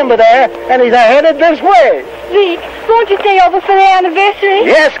up in the timber there, and he's headed this way. Zeke, won't you stay over for the anniversary?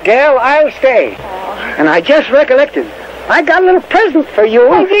 Yes, gal, I'll stay. And I just recollected. I got a little present for you.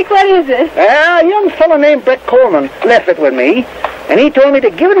 Oh, Zeke, what is it? A young fellow named Brett Coleman left it with me, and he told me to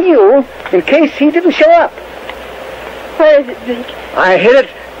give it to you in case he didn't show up. Where is it, Zeke? I hid it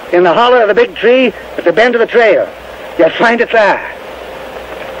in the hollow of the big tree at the bend of the trail. You'll find it there.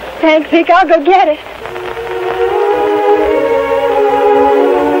 Thanks, Zeke. I'll go get it.